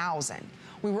 4,000.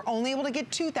 We were only able to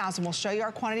get 2,000. We'll show you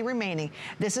our quantity remaining.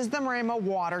 This is the Marima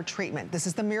water treatment. This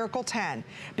is the Miracle 10.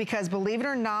 Because believe it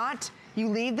or not, you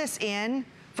leave this in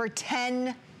for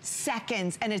 10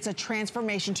 seconds and it's a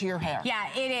transformation to your hair. Yeah,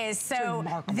 it is. So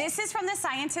this is from the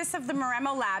scientists of the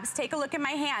Maremo Labs. Take a look at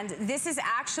my hand. This is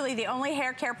actually the only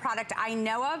hair care product I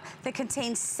know of that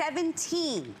contains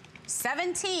 17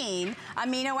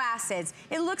 amino acids.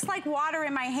 It looks like water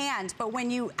in my hand, but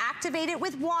when you activate it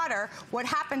with water, what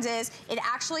happens is it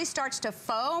actually starts to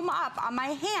foam up on my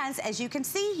hands, as you can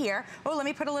see here. Oh, let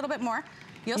me put a little bit more.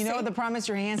 You'll see. You know the problem is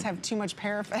your hands have too much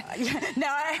paraffin.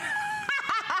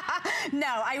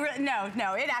 No,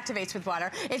 no, it activates with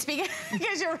water. It's because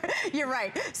you're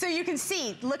right. So you can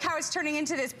see, look how it's turning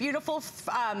into this beautiful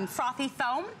frothy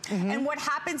foam. And what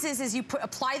happens is you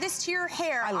apply this to your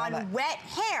hair on wet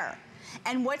hair.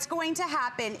 And what's going to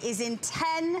happen is in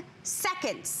 10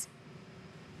 seconds,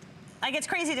 like it's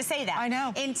crazy to say that. I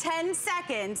know. In 10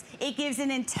 seconds, it gives an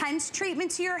intense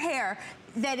treatment to your hair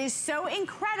that is so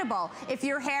incredible. If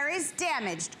your hair is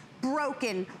damaged,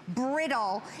 broken,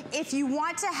 brittle, if you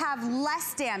want to have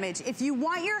less damage, if you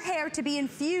want your hair to be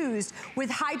infused with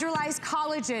hydrolyzed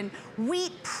collagen,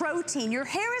 wheat protein, your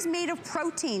hair is made of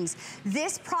proteins.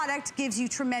 This product gives you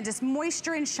tremendous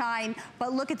moisture and shine,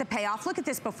 but look at the payoff. Look at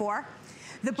this before.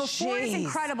 The before is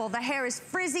incredible. The hair is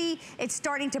frizzy. It's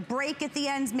starting to break at the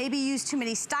ends. Maybe you use too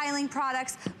many styling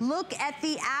products. Look at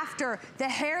the after. The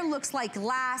hair looks like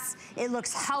glass. It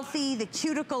looks healthy. The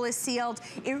cuticle is sealed.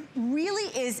 It really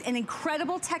is an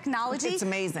incredible technology. It's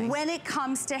amazing. When it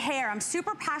comes to hair. I'm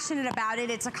super passionate about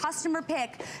it. It's a customer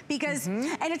pick because,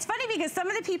 and it's funny because some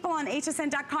of the people on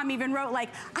hsn.com even wrote like,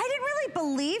 I didn't really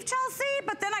believe Chelsea,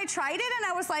 but then I tried it and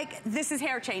I was like, this is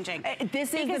hair changing.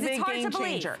 This is the big game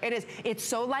changer. It is.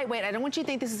 It's so lightweight. I don't want you to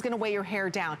think this is going to weigh your hair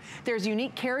down. There's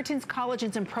unique keratins,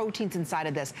 collagens, and proteins inside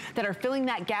of this that are filling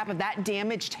that gap of that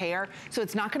damaged hair. So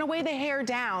it's not going to weigh the hair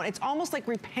down. It's almost like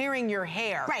repairing your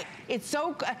hair. Right. It's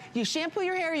so, you shampoo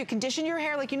your hair, you condition your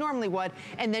hair like you normally would,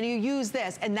 and then you use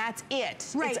this, and that's it.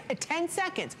 Right. It's 10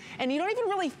 seconds. And you don't even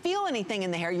really feel anything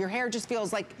in the hair. Your hair just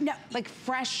feels like, like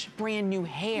fresh, brand new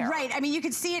hair. Right. I mean, you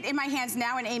can see it in my hands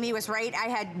now, and Amy was right. I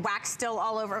had wax still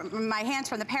all over my hands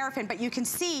from the paraffin, but you can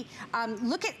see,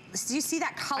 look at, do you see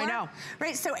that color? I know.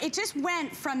 Right, so it just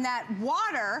went from that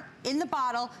water in the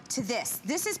bottle to this.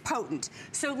 This is potent.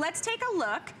 So let's take a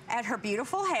look at her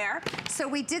beautiful hair. So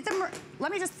we did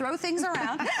let me just throw things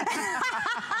around.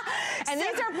 And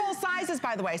these are full sizes,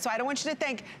 by the way, so I don't want you to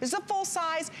think, this is a full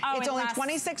size. It's only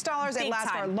 $26. It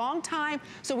lasts for a long time.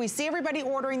 So we see everybody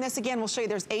ordering this. Again, we'll show you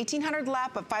there's 1,800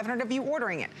 left, but 500 of you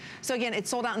ordering it. So again, it's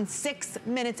sold out in 6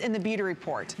 minutes in the beauty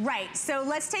report. Right, so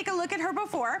let's take a look at her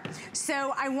before.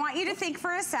 So I want you to think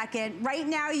for a second. Right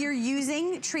now you're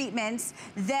using treatments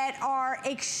that are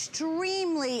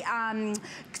extremely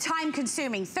time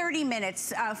consuming, 30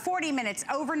 minutes, 40 minutes,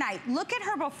 overnight. Look at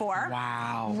her before.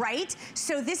 Wow. Right?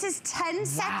 So this is 10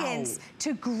 seconds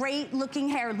to great looking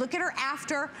hair. Look at her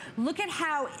after. Look at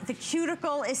how the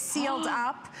cuticle is sealed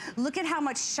up. Look at how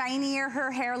much shinier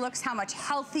her hair looks, how much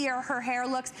healthier her hair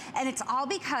looks. And it's all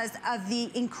because of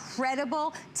the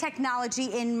incredible technology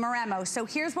in Moremo. So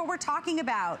here's what we're talking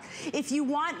about. If you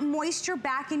want moisture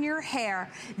back in your hair,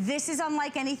 this is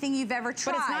unlike anything you've ever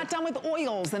tried. But it's not done with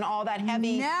oils and all that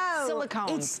heavy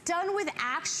silicones. It's done with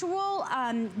actual,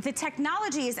 the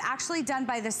technology is actually done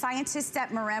by the scientists at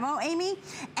Moremo, Amy,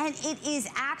 and it is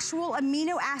actual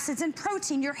amino acids and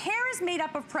protein. Your hair is made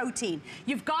up of protein.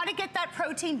 You've got to get that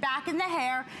protein back in the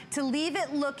hair to leave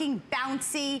it looking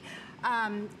bouncy,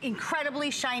 incredibly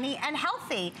shiny and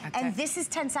healthy. And this is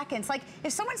 10 seconds. Like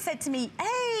if someone said to me,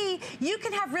 hey, you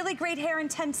can have really great hair in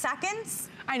 10 seconds.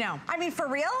 I know. I mean, for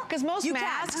real? Because most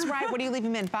masks, right, what do you leave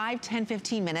them in? 5, 10,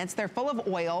 15 minutes. They're full of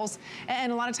oils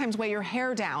and a lot of times weigh your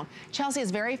hair down. Chelsea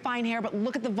has very fine hair, but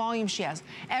look at the volume she has.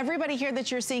 Everybody here that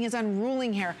you're seeing is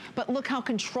unruling hair, but look how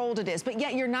controlled it is. But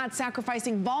yet you're not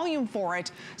sacrificing volume for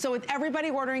it. So with everybody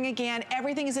ordering again,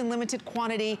 everything is in limited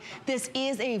quantity. This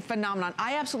is a phenomenon.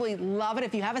 I absolutely love it.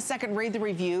 If you have a second, read the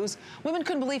reviews. Women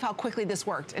couldn't believe how quickly this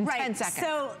worked in 10 seconds.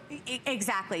 So,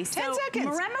 exactly. 10 seconds.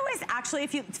 Moremo is actually,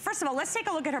 if you, first of all, let's take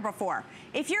a look at her before.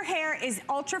 If your hair is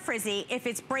ultra frizzy, if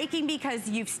it's breaking because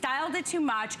you've styled it too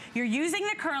much, you're using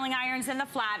the curling irons and the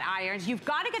flat irons, you've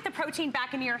got to get the protein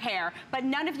back into your hair, but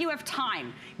none of you have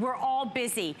time. We're all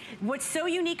busy. What's so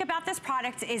unique about this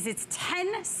product is it's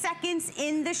 10 seconds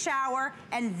in the shower,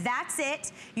 and that's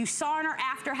it. You saw in her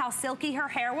after how silky her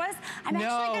hair was. I'm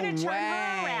actually going to turn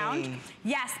her around.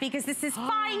 Yes, because this is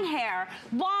fine hair,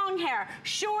 long hair,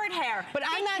 short hair, but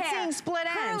I'm not seeing split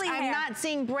ends. I'm not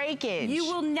seeing breakage. You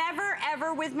will never,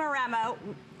 ever with Moremo,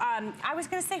 I was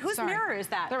going to say, whose mirror is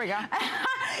that? There we go.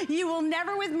 You will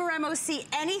never with Moremo see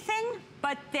anything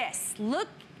but this. Look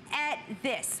at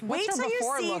this. Wait till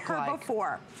you see her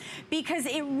before. Because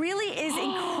it really is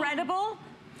incredible.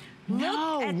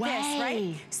 Look at this,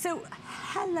 right? So,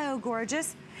 hello,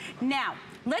 gorgeous. Now,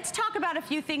 let's talk about a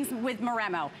few things with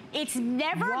Moremo. It's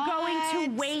never going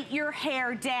to weight your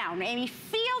hair down. Amy,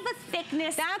 feel the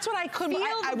thickness. That's what I couldn't,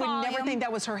 I would never think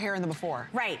that was her hair in the before.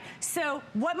 Right. So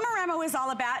what Moremo is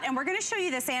all about, and we're going to show you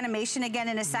this animation again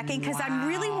in a second, because I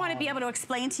really want to be able to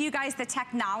explain to you guys the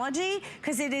technology,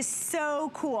 because it is so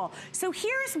cool. So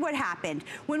here's what happened.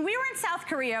 When we were in South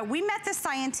Korea, we met the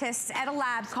scientists at a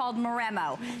lab called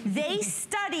Moremo. They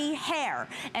study hair,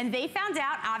 and they found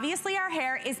out, obviously our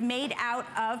hair is made out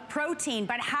of protein,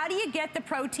 but how do you get the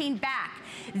protein back?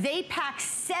 They pack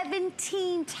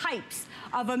 17 types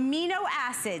of amino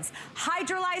acids,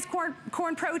 hydrolyzed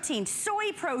corn protein,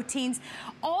 soy proteins,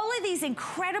 all of these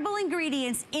incredible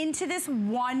ingredients into this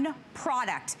one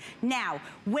product. Now,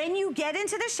 when you get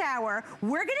into the shower,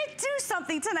 we're gonna do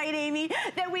something tonight, Amy,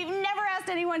 that we've never asked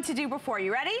anyone to do before.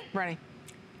 You ready? Ready.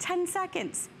 10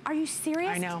 seconds. Are you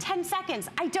serious? I know. 10 seconds.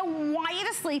 I don't want you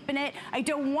to sleep in it. I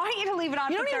don't want you to leave it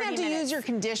on for 30 minutes. You don't even have to use your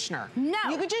conditioner. No.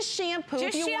 You could just shampoo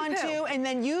if you want to, and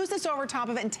then use this over top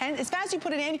of it. And as fast as you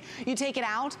put it in, you take it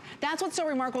out. That's what's so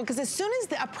remarkable, because as soon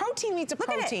as a protein meets a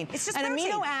protein, it's just an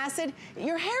protein. amino acid,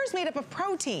 your hair is made up of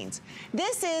proteins.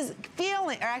 This is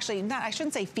feeling, or actually, not, I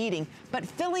shouldn't say feeding, but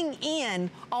filling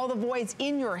in all the voids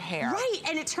in your hair. Right,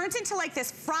 and it turns into like this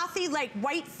frothy, like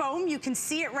white foam. You can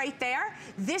see it right there.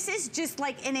 This is just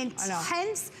like an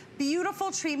intense, beautiful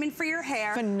treatment for your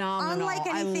hair. Phenomenal. Unlike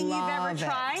anything you've ever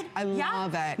tried. I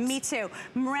love it. Me too.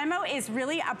 Moremo is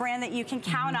really a brand that you can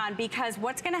count on, because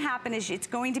what's going to happen is it's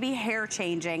going to be hair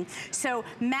changing. So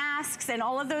masks and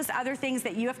all of those other things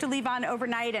that you have to leave on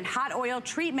overnight and hot oil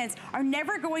treatments are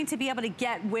never going to be able to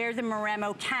get where the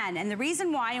Moremo can. And the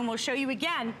reason why, and we'll show you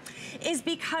again, is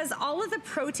because all of the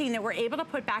protein that we're able to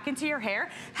put back into your hair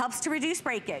helps to reduce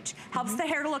breakage, helps the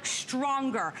hair to look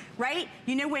stronger, right?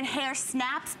 You know, when hair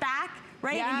snaps back,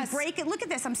 right? Yes. And you break it. Look at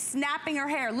this, I'm snapping her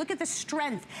hair. Look at the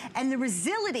strength and the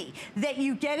resiliency that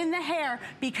you get in the hair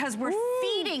because we're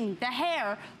feeding the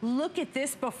hair. Look at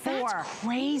this before. That's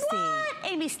crazy. What?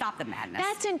 Amy, stop the madness.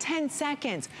 That's in 10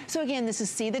 seconds. So again, this is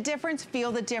see the difference,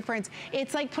 feel the difference.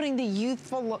 It's like putting the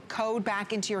youthful look code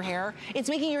back into your hair. It's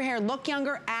making your hair look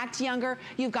younger, act younger.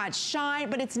 You've got shine,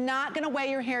 but it's not gonna weigh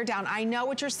your hair down. I know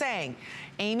what you're saying.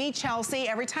 Amy, Chelsea,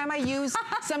 every time I use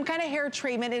some kind of hair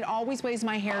treatment, it always weighs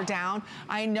my hair down.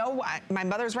 I know my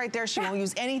mother's right there. She won't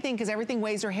use anything because everything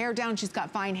weighs her hair down. She's got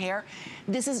fine hair.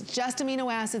 This is just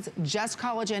amino acids, just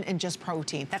collagen, and just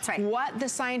protein. That's right. What the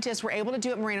scientists were able to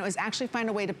do at Merino is actually find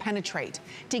a way to penetrate,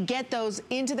 to get those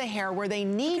into the hair where they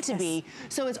need to be.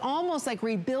 So it's almost like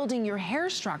rebuilding your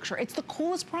hair structure. It's the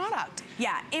coolest product.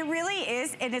 Yeah, it really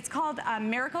is, and it's called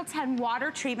Miracle 10 Water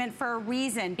Treatment for a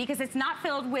reason, because it's not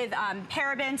filled with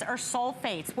parabens or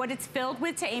sulfates. What it's filled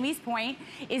with, to Amy's point,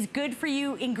 is good for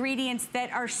you ingredients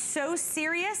that are so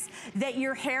serious that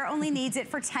your hair only needs it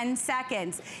for 10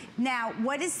 seconds. Now,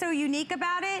 what is so unique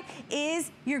about it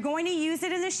is you're going to use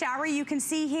it in the shower. You can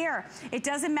see here, it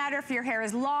doesn't matter if your hair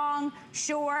is long,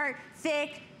 short,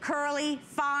 thick, curly,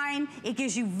 fine. It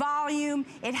gives you volume.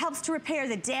 It helps to repair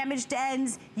the damaged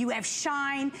ends. You have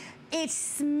shine. It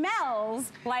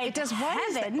smells like it does.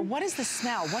 heaven. What is the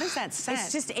smell? What is that scent?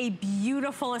 It's just a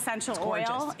beautiful essential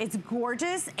oil. It's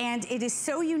gorgeous, and it is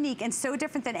so unique and so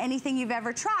different than anything you've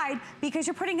ever tried because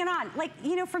you're putting it on. Like,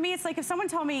 you know, for me, it's like if someone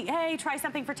told me, hey, try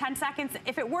something for 10 seconds.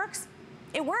 If it works,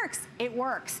 it works. It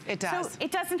works. It does. So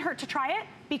it doesn't hurt to try it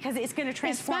because it's going to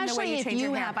transform the way you change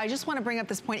your hair. I just want to bring up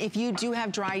this point, if you do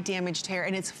have dry, damaged hair,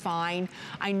 and it's fine,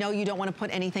 I know you don't want to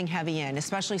put anything heavy in,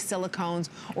 especially silicones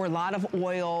or a lot of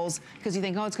oils, because you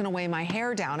think, oh, it's going to weigh my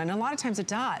hair down, and a lot of times it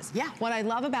does. Yeah. What I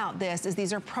love about this is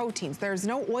these are proteins. There's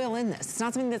no oil in this. It's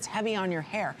not something that's heavy on your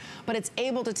hair, but it's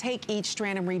able to take each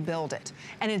strand and rebuild it.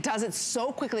 And it does it so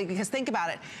quickly, because think about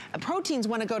it. Proteins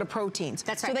want to go to proteins.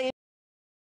 That's right. So they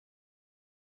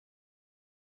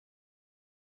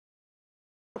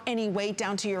any weight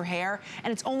down to your hair,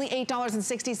 and it's only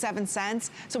 $8.67.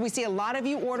 So we see a lot of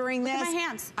you ordering this. Look at my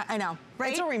hands. I know.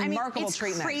 Right? It's a remarkable it's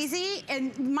treatment. It's crazy,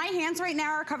 and my hands right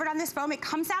now are covered on this foam. It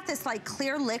comes out this like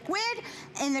clear liquid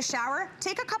in the shower.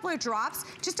 Take a couple of drops,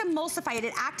 just emulsify it.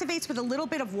 It activates with a little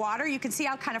bit of water. You can see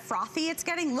how kind of frothy it's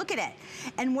getting. Look at it.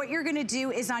 And what you're gonna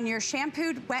do is on your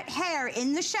shampooed wet hair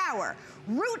in the shower,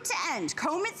 root to end,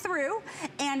 comb it through,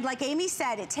 and like Amy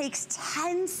said, it takes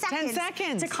 10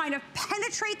 seconds to kind of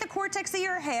penetrate the cortex of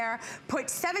your hair,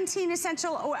 put 17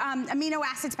 essential amino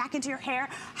acids back into your hair.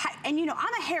 And you know,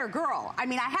 I'm a hair girl. I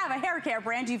mean, I have a hair care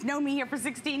brand. You've known me here for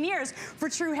 16 years for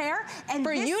True Hair. And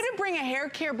for you to bring a hair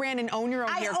care brand and own your own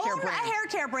hair care brand. I own a hair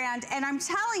care brand, and I'm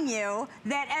telling you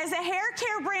that as a hair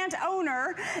care brand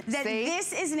owner, that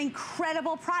this is an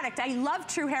incredible product. I love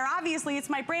True Hair. Obviously, it's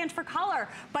my brand for color,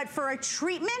 but for a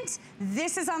treatment,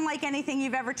 this is unlike anything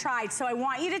you've ever tried. So I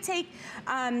want you to take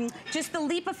just the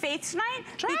leap of faith tonight,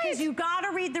 because you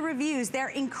gotta read the reviews. They're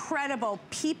incredible.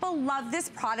 People love this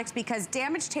product because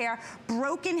damaged hair,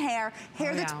 broken hair,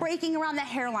 hair that's breaking around the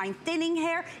hairline, thinning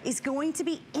hair is going to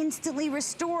be instantly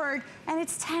restored, and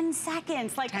it's 10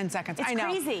 seconds. Like 10 seconds. It's I know.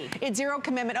 crazy. It's zero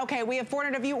commitment. Okay, we have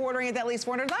 400 of you ordering it, at least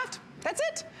 400 left. That's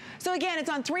it. So again, it's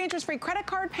on 3 interest-free credit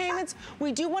card payments.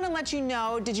 We do want to let you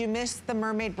know, did you miss the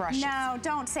mermaid brushes? No,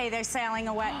 don't say they're sailing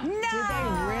away. No! Did they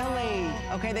really?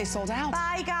 Okay, they sold out.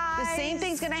 Bye, guys. The same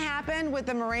thing's gonna happen with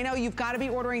the Merino. You've got to be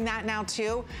ordering that now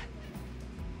too.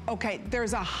 Okay,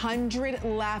 there's 100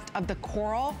 left of the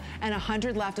coral and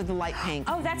 100 left of the light pink.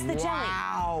 Oh, that's the jelly.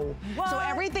 Wow. So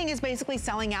everything is basically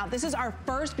selling out. This is our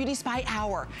first Beauty Spy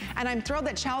hour. And I'm thrilled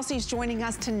that Chelsea's joining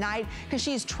us tonight because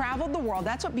she's traveled the world.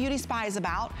 That's what Beauty Spy is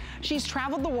about. She's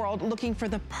traveled the world looking for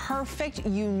the perfect,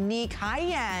 unique,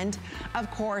 high-end, of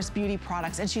course, beauty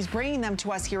products. And she's bringing them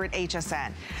to us here at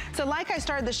HSN. So like I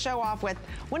started the show off with,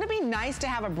 wouldn't it be nice to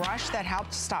have a brush that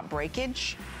helps stop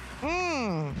breakage?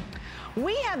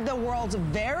 We have the world's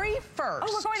very first.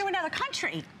 Oh, we're going to another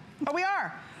country. Oh, we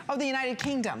are. Oh, the United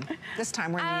Kingdom. This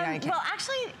time we're in the United Kingdom. Well,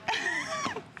 actually,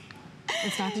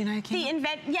 it's not the United Kingdom?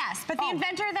 Yes, but the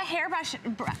inventor of the hairbrush,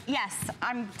 yes,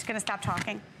 I'm just gonna stop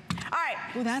talking. All right.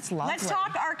 Oh, that's lovely. Let's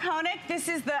talk Arconic. This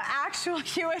is the actual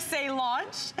USA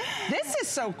launch. This is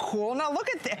so cool. Now look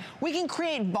at this. We can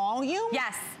create volume.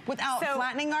 Yes. Without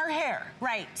flattening our hair.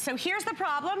 Right. So here's the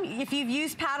problem. If you've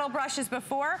used paddle brushes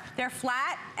before, they're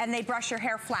flat and they brush your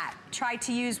hair flat. Try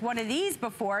to use one of these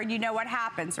before and you know what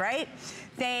happens, right?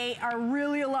 They are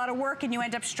really a lot of work and you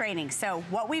end up straining. So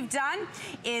what we've done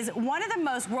is one of the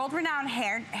most world-renowned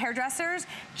hairdressers,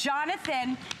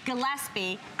 Jonathan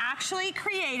Gillespie, actually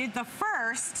created the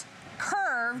first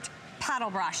curved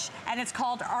paddle brush, and it's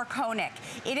called Arconic.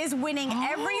 It is winning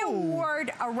every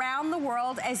award around the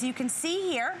world, as you can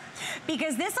see here,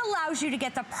 because this allows you to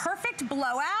get the perfect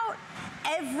blowout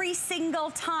every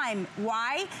single time.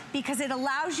 Why? Because it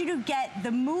allows you to get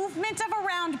the movement of a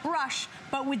round brush,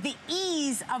 but with the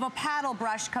ease of a paddle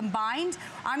brush combined.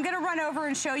 I'm gonna run over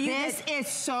and show you this. This is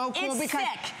so cool, it's because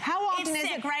sick. How often it's is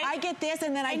sick, it? Right? I get this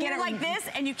and then I get it like this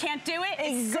and you can't do it.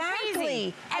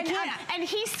 Exactly. It's crazy. And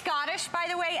he's Scottish, by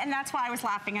the way, and that's why I was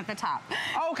laughing at the top.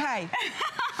 Okay.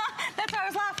 That's why I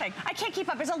was laughing. I can't keep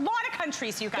up. There's a lot of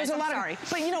countries, you guys. There's a lot sorry.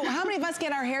 But you know, how many of us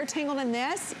get our hair tangled in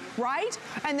this, right?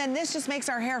 And then this just makes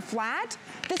our hair flat.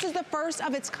 This is the first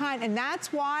of its kind, and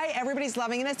that's why everybody's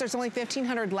loving this. There's only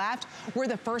 1,500 left. We're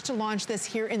the first to launch this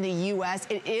here in the U.S.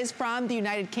 It is from the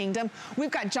United Kingdom.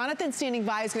 We've got Jonathan standing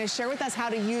by who's going to share with us how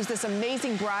to use this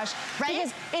amazing brush. Right?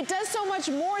 Because it does so much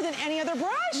more than any other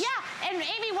brush. Yeah, and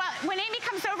Amy, when Amy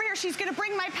comes over here, she's going to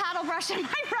bring my paddle brush and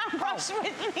my round brush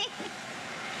with me.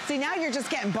 See, now you're just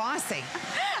getting bossy.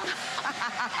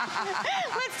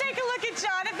 Let's take a look at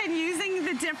Jonathan using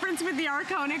the difference with the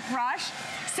Arconic brush.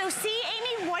 So see,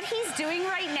 Amy, what he's doing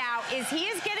right now is he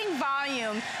is getting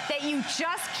volume that you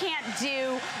just can't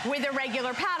do with a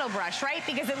regular paddle brush, right?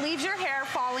 Because it leaves your hair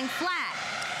falling flat.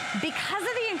 Because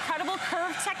of the incredible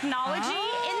curve technology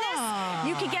in this,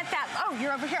 you can get that,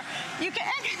 you're over here. You can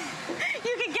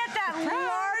get that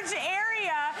large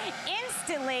area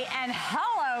instantly, and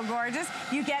hello, gorgeous,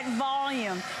 you get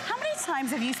volume. How many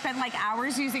times have you spent like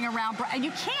hours using a round brush? And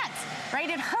you can't, right?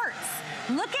 It hurts.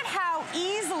 Look at how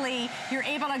easily you're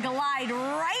able to glide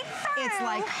right through. It's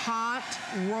like hot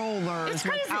rollers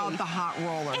without the hot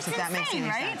rollers, it's if that makes any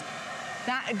right?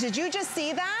 sense. Did you just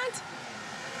see that?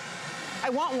 I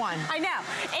want one. I know.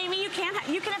 Amy, you can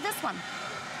have this one.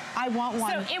 I want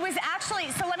one. So it was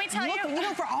actually, so let me tell you. You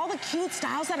know, for all the cute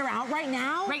styles that are out right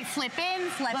now. Right, flip in,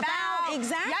 flip out.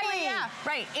 Exactly. Yeah.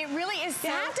 Right, it really is so.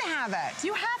 You have to have it.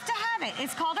 You have to have it.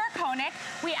 It's called Arconic.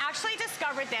 We actually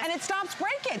discovered this. And it stops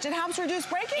breakage. It helps reduce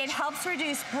breakage. It helps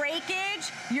reduce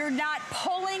breakage. You're not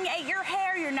pulling at your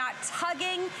hair. You're not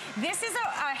tugging. This is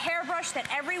a hairbrush that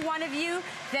every one of you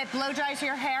that blow dries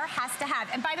your hair has to have.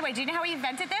 And by the way, do you know how he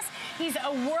invented this? He's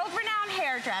a world-renowned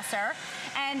hairdresser.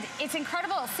 And it's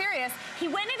incredible, serious. He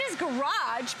went in his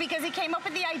garage because he came up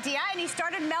with the idea and he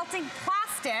started melting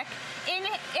plastic in,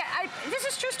 this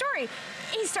is a true story.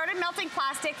 He started melting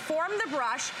plastic, formed the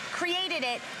brush, created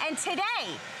it, and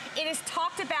today, it is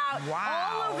talked about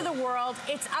all over the world.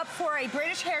 It's up for a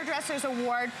British Hairdressers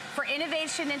Award for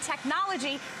innovation and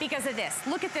technology because of this.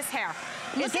 Look at this hair.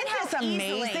 Isn't this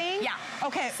amazing? Yeah.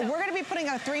 Okay, so we're going to be putting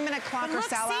a 3-minute clock or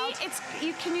sellout.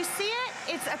 Can you see it?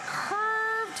 It's a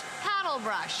curved paddle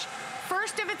brush.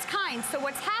 First of its kind. So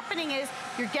what's happening is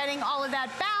you're getting all of that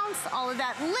bounce, all of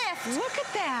that lift. Look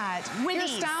at that. Your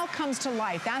style comes to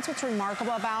life. That's what's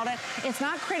remarkable about it. It's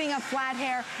not creating a flat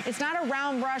hair. It's not a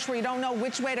round brush where you don't know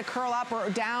which way to curl up or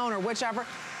down or whichever.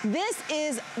 This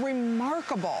is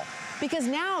remarkable because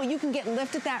now you can get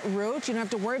lift at that root. You don't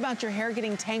have to worry about your hair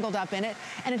getting tangled up in it,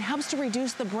 and it helps to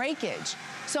reduce the breakage.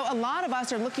 So a lot of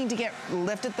us are looking to get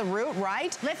lift at the root,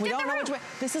 right? We don't know which way.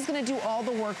 This is going to do all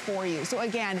the work for you. So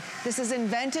again, this is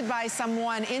invented by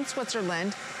someone in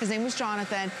Switzerland. His name was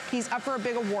Jonathan. He's up for a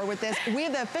big award with this. We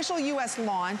have the official US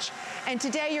launch, and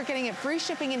today you're getting it free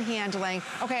shipping and handling.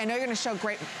 Okay, I know you're going to show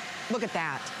great. Look at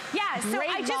that. Yeah, so great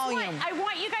I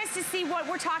want you guys to see what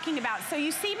we're talking about. So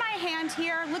you see my hand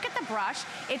here, look at the brush.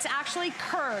 It's actually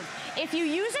curved. If you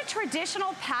use a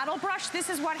traditional paddle brush, this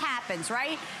is what happens,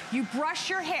 right? You brush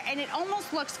your hair and it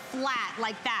almost looks flat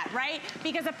like that, right?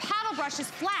 Because a paddle brush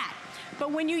is flat.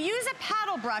 But when you use a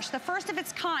paddle brush, the first of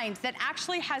its kind that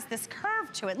actually has this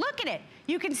curve to it, look at it.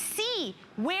 You can see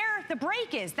where the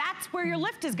break is. That's where your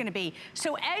lift is gonna be.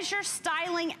 So as you're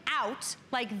styling out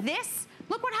like this,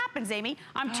 look what happens, Amy.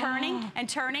 I'm turning and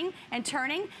turning and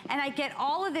turning, and I get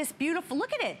all of this beautiful,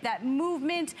 look at it, that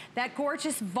movement, that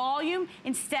gorgeous volume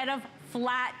instead of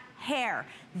flat hair.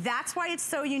 That's why it's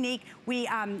so unique. We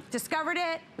discovered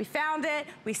it, we found it,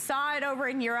 we saw it over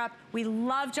in Europe. We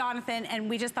love Jonathan, and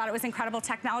we just thought it was incredible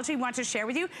technology we wanted to share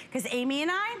with you, because Amy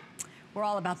and I, we're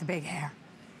all about the big hair.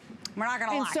 We're not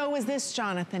gonna lie. And so is this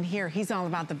Jonathan here. He's all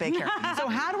about the big hair. So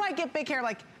how do I get big hair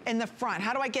like in the front?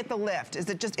 How do I get the lift? Is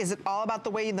it all about the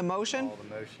way, the motion? All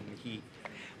the motion and heat.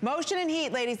 Motion and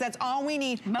heat, ladies, that's all we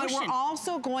need. Motion. But we're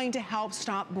also going to help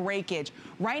stop breakage.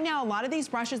 Right now, a lot of these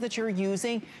brushes that you're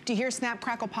using, do you hear snap,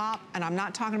 crackle, pop? And I'm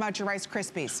not talking about your Rice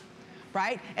Krispies.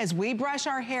 right? As we brush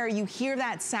our hair, you hear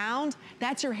that sound,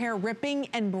 that's your hair ripping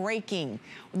and breaking.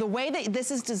 The way that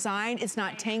this is designed, it's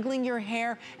not tangling your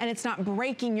hair and it's not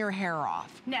breaking your hair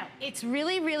off. No, it's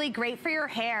really, really great for your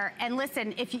hair. And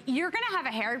listen, if you're gonna have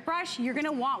a hairbrush, you're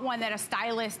gonna want one that a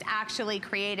stylist actually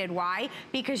created. Why?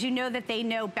 Because you know that they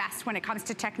know best when it comes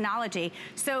to technology.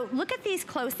 So look at these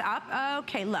close up.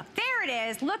 Okay, look, there it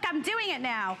is. Look, I'm doing it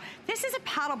now. This is a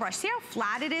paddle brush. See how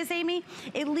flat it is, Amy?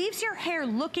 It leaves your hair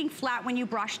looking flat when you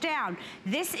brush down.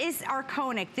 This is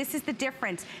arconic. This is the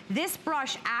difference. This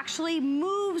brush actually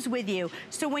moves with you.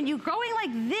 So when you're going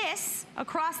like this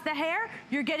across the hair,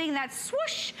 you're getting that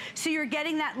swoosh, so you're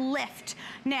getting that lift.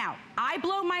 Now, I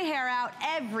blow my hair out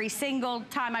every single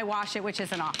time I wash it, which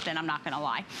isn't often, I'm not gonna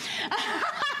lie.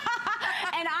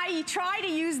 And I try to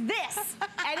use this,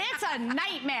 and it's a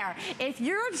nightmare. If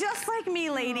you're just like me,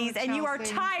 ladies, and you are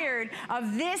tired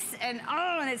of this, and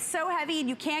it's so heavy and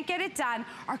you can't get it done,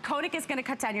 Arconic is gonna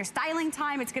cut down your styling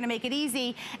time, it's gonna make it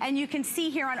easy, and you can see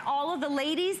here on all of the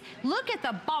ladies, look at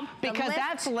the bump, because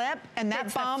that flip and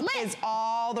that bump is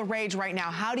all the rage right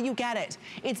now. How do you get it?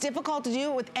 It's difficult to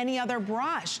do it with any other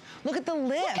brush. Look at the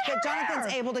lift that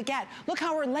Jonathan's able to get. Look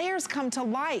how her layers come to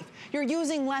life. You're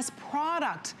using less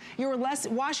product. You're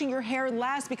washing your hair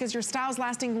less because your style's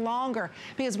lasting longer.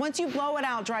 Because once you blow it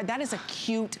out dry, that is a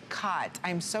cute cut.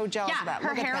 I'm so jealous of that.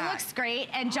 Her hair looks great,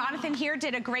 and Jonathan here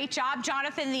did a great job.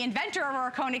 Jonathan, the inventor of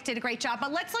Arconic, did a great job,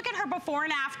 but let's look at her before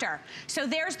and after. So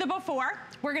there's the before.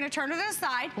 We're gonna turn her to the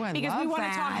side because we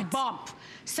wanna talk bump.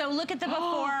 So look at the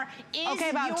before. Okay,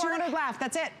 about 200 left,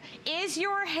 that's it. Is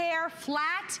your hair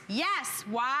flat? Yes,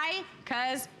 why?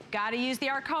 Because gotta use the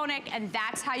Arconic, and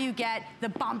that's how you get the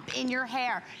bump in your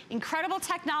hair. Incredible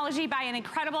technology by an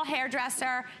incredible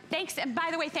hairdresser. Thanks, and by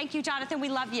the way, thank you, Jonathan, we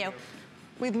love you.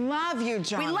 We love you,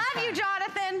 Jonathan. We love you,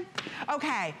 Jonathan.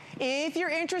 Okay, if you're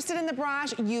interested in the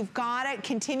brush, you've got it.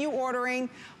 Continue ordering.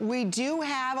 We do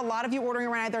have a lot of you ordering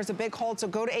right now. There's a big hold, so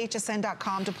go to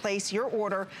hsn.com to place your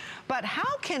order. But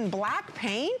how can black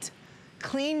paint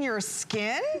clean your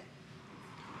skin?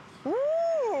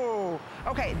 Ooh.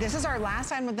 Okay, this is our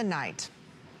last item of the night.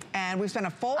 And we've spent a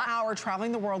full hour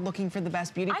traveling the world looking for the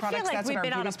best beauty products. I feel like we've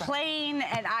been on a plane,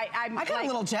 and I got a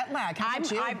little jet lag. How about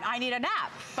you? I need a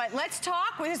nap. But let's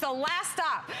talk. This is the last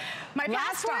stop. My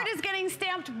passport is getting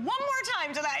stamped one more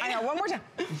time tonight. I know, one more time.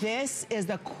 This is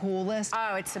the coolest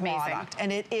it's amazing. product,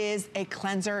 and it is a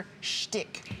cleanser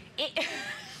shtick.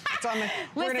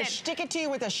 We're gonna stick it to you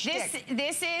with a shtick.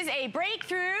 This is a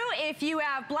breakthrough if you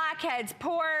have blackheads,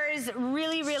 pores,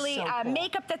 really cool.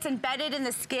 Makeup that's embedded in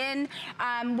the skin.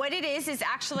 What it is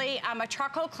actually a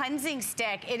charcoal cleansing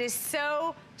stick. It is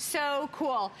so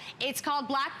cool. It's called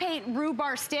Black Paint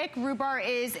Rhubarb Stick. Rhubarb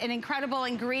is an incredible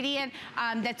ingredient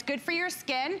that's good for your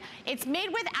skin. It's made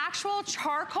with actual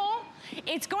charcoal.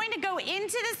 It's going to go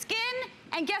into the skin,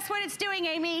 and guess what it's doing,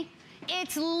 Amy?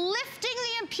 It's lifting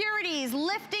the impurities,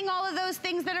 lifting all of those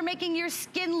things that are making your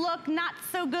skin look not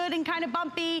so good and kind of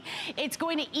bumpy. It's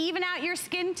going to even out your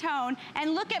skin tone.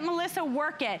 And look at Melissa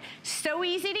work it. So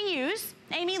easy to use.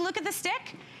 Amy, look at the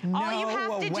stick. All you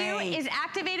have to do is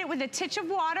activate it with a titch of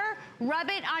water, rub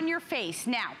it on your face.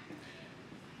 Now,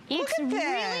 it's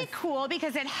really cool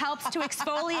because it helps to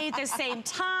exfoliate at the same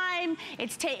time.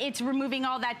 It's removing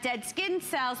all that dead skin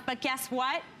cells, but guess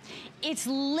what? It's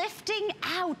lifting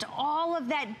out all of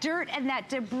that dirt and that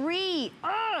debris.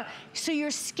 So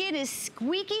your skin is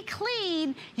squeaky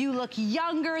clean, you look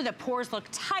younger, the pores look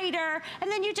tighter, and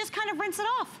then you just kind of rinse it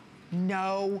off.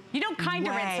 No You don't kind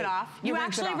of rinse it off. You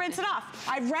actually rinse it off.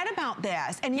 I've read about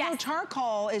this, and you know,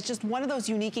 charcoal is just one of those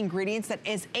unique ingredients that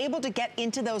is able to get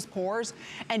into those pores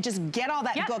and just get all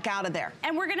that gook out of there.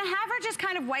 And we're gonna have her just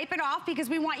kind of wipe it off because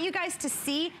we want you guys to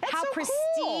see how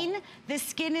pristine the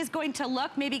skin is going to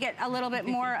look. Maybe get a little bit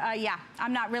more,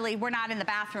 we're not in the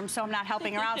bathroom, so I'm not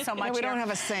helping her out so much. We don't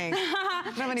have a sink. We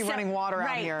don't have any running water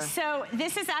out here. So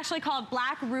this is actually called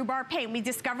Black Rhubarb Paint. We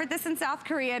discovered this in South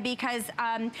Korea because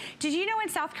did you know in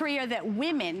South Korea that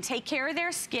women take care of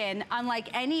their skin unlike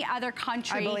any other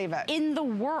country in the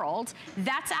world?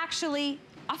 That's actually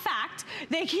a fact.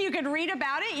 You could read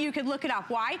about it, you could look it up.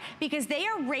 Why? Because they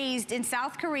are raised in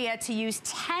South Korea to use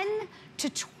 10 to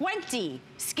 20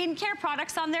 skincare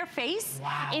products on their face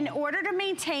in order to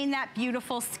maintain that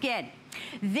beautiful skin.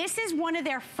 This is one of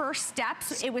their first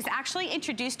steps. It was actually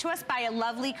introduced to us by a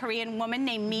lovely Korean woman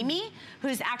named Mimi,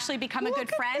 who's actually become a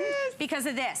good friend because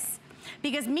of this.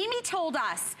 because Mimi told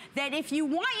us that if you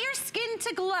want your skin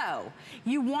to glow,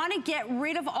 you want to get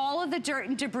rid of all of the dirt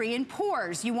and debris and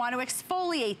pores. You want to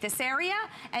exfoliate this area,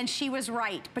 and she was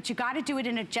right. But you got to do it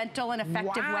in a gentle and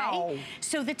effective way.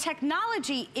 So the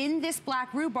technology in this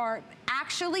black rhubarb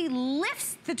actually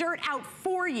lifts the dirt out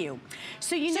for you.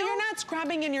 So you know, you're not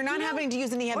scrubbing and you're not having to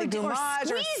use any heavy gommage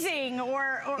or squeezing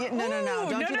or no,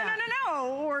 don't do that.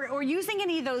 Or using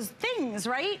any of those things,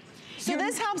 right? So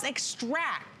this helps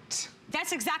extract.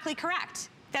 That's exactly correct.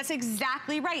 That's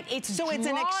exactly right. It's drawing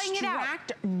an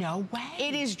extractor. No way.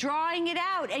 It is drawing it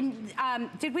out. And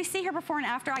did we see her before and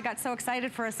after? I got so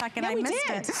excited for a second. I missed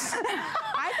it.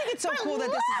 I think it's so cool that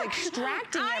this is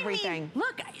extracting everything. Mean,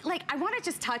 look, like I want to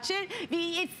just touch it.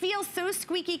 It feels so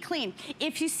squeaky clean.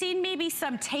 If you've seen maybe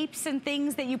some tapes and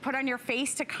things that you put on your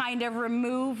face to kind of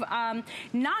remove,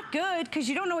 not good, because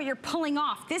you don't know what you're pulling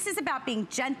off. This is about being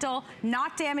gentle,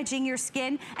 not damaging your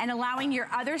skin, and allowing your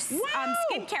other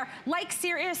skincare, like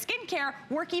skincare,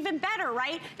 work even better,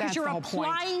 right? Because you're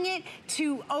applying it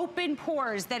to open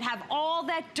pores that have all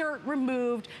that dirt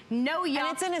removed, no yuck, and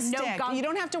it's in a stick. Gunk. You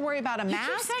don't have to worry about a mask.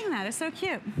 You keep saying that. It's so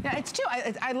cute. Yeah, it's too.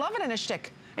 I love it in a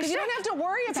stick. Because you don't have to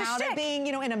worry about it being,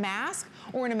 you know, in a mask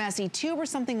or in a messy tube or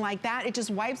something like that. It just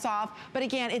wipes off. But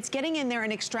again, it's getting in there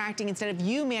and extracting instead of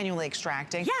you manually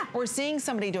extracting. Yeah. Or seeing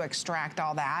somebody to extract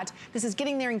all that. This is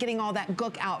getting there and getting all that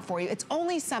gook out for you. It's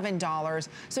only $7.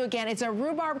 So again, it's a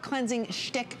rhubarb cleansing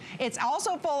shtick. It's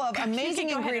also full of amazing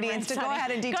ingredients to go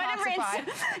ahead and detoxify. Go ahead and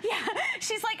rinse. Yeah.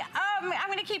 She's like, I'm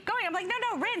going to keep going. I'm like,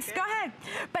 no, rinse. Go ahead.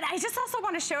 But I just also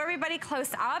want to show everybody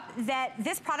close up that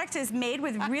this product is made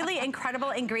with really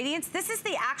incredible ingredients. This is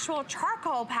the actual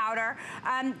charcoal powder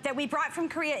that we brought from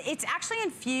Korea. It's actually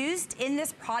infused in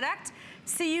this product,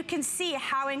 so you can see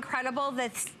how incredible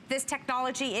this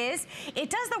technology is. It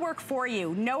does the work for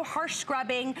you. No harsh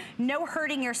scrubbing, no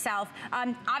hurting yourself.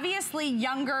 Obviously,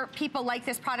 younger people like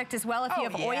this product as well if you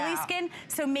have oily skin.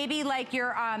 So maybe like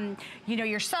your, you know,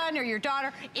 your son or your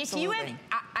daughter. If you have,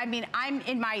 I mean, I'm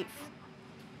in my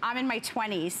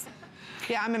 20s.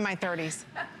 Yeah, I'm in my 30s.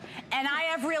 And I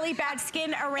have really bad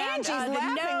skin around the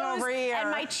nose over here.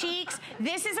 and my cheeks.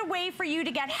 This is a way for you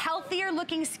to get healthier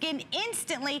looking skin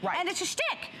instantly. Right. And it's a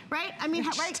shtick, right? I mean,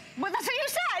 right? Well, that's what you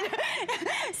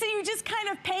said. So you just kind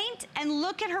of paint and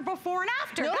look at her before and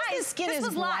after. Notice guys, the skin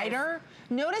is lighter.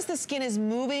 Notice the skin is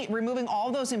removing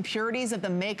all those impurities of the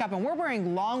makeup, and we're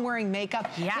wearing long-wearing makeup.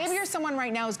 Yes. Maybe you're someone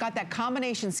right now who's got that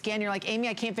combination skin. You're like, Amy,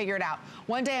 I can't figure it out.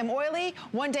 One day I'm oily,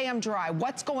 one day I'm dry.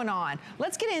 What's going on?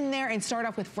 Let's get in there and start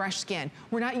off with fresh skin.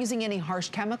 We're not using any harsh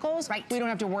chemicals. Right. We don't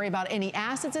have to worry about any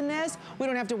acids in this. We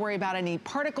don't have to worry about any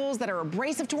particles that are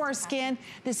abrasive to our skin.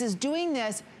 This is doing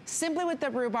this simply with the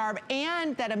rhubarb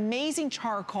and that amazing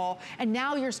charcoal, and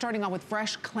now you're starting off with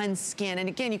fresh, cleansed skin. And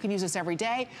again, you can use this every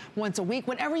day, once a week,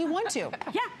 whenever you want to.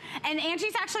 Yeah, and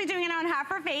Angie's actually doing it on half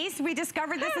her face. We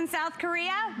discovered this in South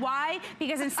Korea. Why?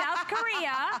 Because in South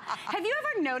Korea, have you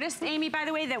ever noticed, Amy, by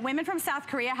the way, that women from South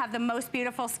Korea have the most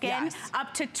beautiful skin? Yes.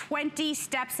 Up to 20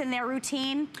 steps in their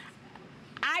routine.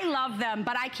 I love them,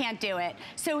 but I can't do it.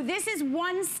 So this is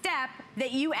one step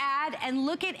that you add, and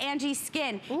look at Angie's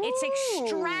skin. Ooh. It's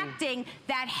extracting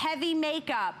that heavy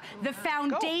makeup, the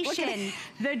foundation,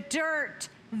 the dirt,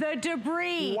 the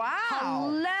debris. Wow.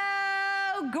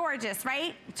 Hello, gorgeous,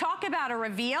 right? Talk about a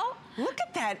reveal. Look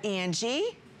at that,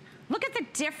 Angie. Look at the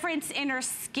difference in her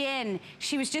skin.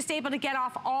 She was just able to get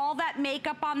off all that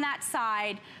makeup on that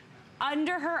side.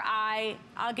 Under her eye,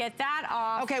 I'll get that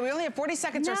off. Okay, we only have 40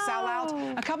 seconds to sell out.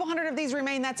 A couple hundred of these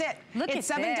remain, that's it. Look at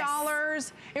this. It's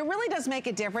 $7. It really does make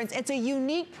a difference. It's a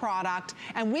unique product,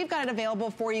 and we've got it available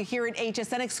for you here at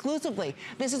HSN exclusively.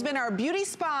 This has been our Beauty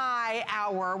Spy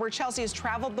Hour, where Chelsea has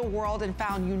traveled the world and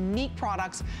found unique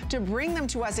products to bring them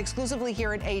to us exclusively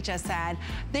here at HSN.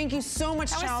 Thank you so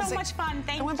much, Chelsea. That was so much fun,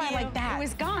 thank you. It went by like that. It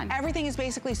was gone. Everything is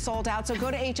basically sold out, so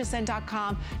go to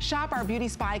hsn.com, shop our Beauty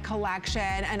Spy collection,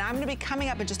 and I'm gonna be coming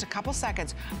up in just a couple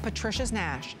seconds. Patricia's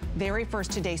Nash, very first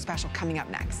Today special coming up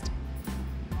next.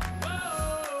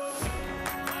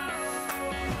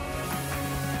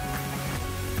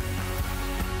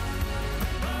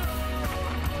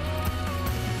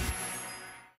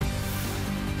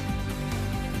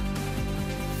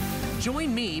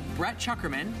 Join me, Brett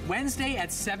Chuckerman, Wednesday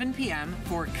at 7 p.m.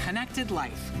 for Connected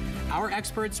Life. Our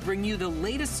experts bring you the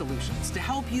latest solutions to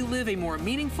help you live a more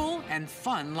meaningful and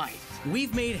fun life.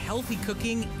 We've made healthy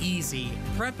cooking easy.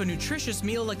 Prep a nutritious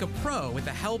meal like a pro with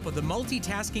the help of the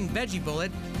multitasking veggie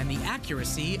bullet and the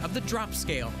accuracy of the drop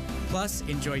scale. Plus,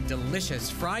 enjoy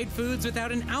delicious fried foods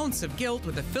without an ounce of guilt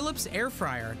with a Philips air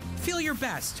fryer. Feel your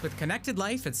best with Connected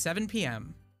Life at 7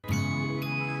 p.m.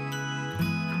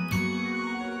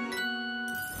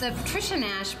 The Patricia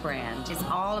Nash brand is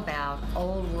all about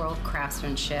old world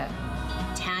craftsmanship,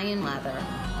 Italian leather,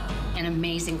 and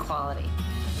amazing quality.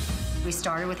 We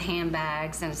started with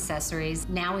handbags and accessories.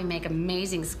 Now we make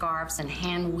amazing scarves and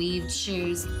hand-weaved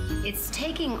shoes. It's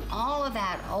taking all of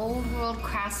that old world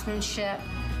craftsmanship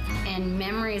and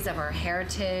memories of our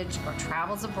heritage or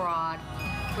travels abroad,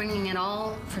 bringing it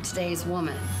all for today's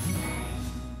woman.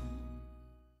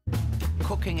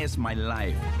 Cooking is my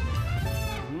life.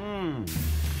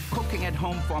 Cooking at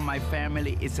home for my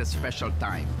family is a special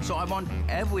time. So I want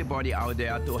everybody out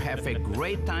there to have a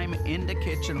great time in the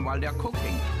kitchen while they're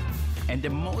cooking. And the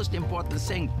most important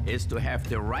thing is to have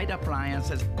the right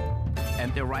appliances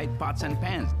and the right pots and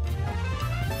pans.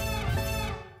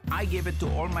 I give it to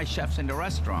all my chefs in the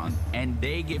restaurant, and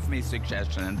they give me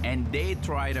suggestions, and they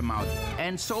try them out.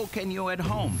 And so can you at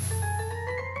home.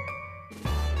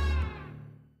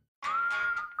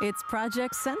 It's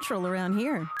Project Central around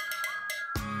here.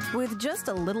 With just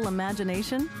a little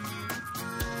imagination,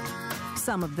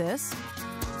 some of this,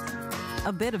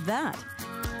 a bit of that.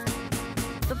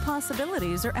 The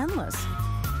possibilities are endless.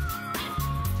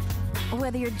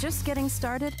 Whether you're just getting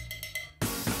started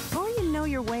or you know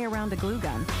your way around a glue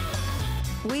gun,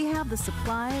 we have the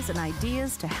supplies and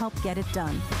ideas to help get it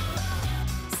done.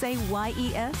 Say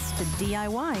YES to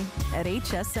DIY at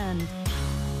HSN.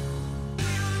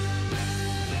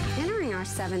 Entering our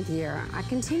 7th year, I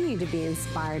continue to be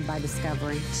inspired by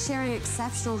discovery, sharing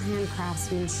exceptional hand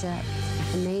craftsmanship,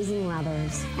 amazing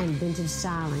leathers, and vintage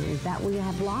styling that we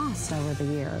have lost over the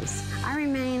years. I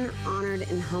remain honored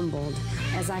and humbled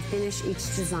as I finish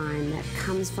each design that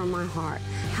comes from my heart,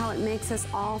 how it makes us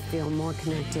all feel more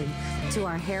connected to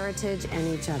our heritage and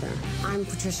each other. I'm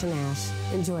Patricia Nash.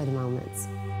 Enjoy the moments.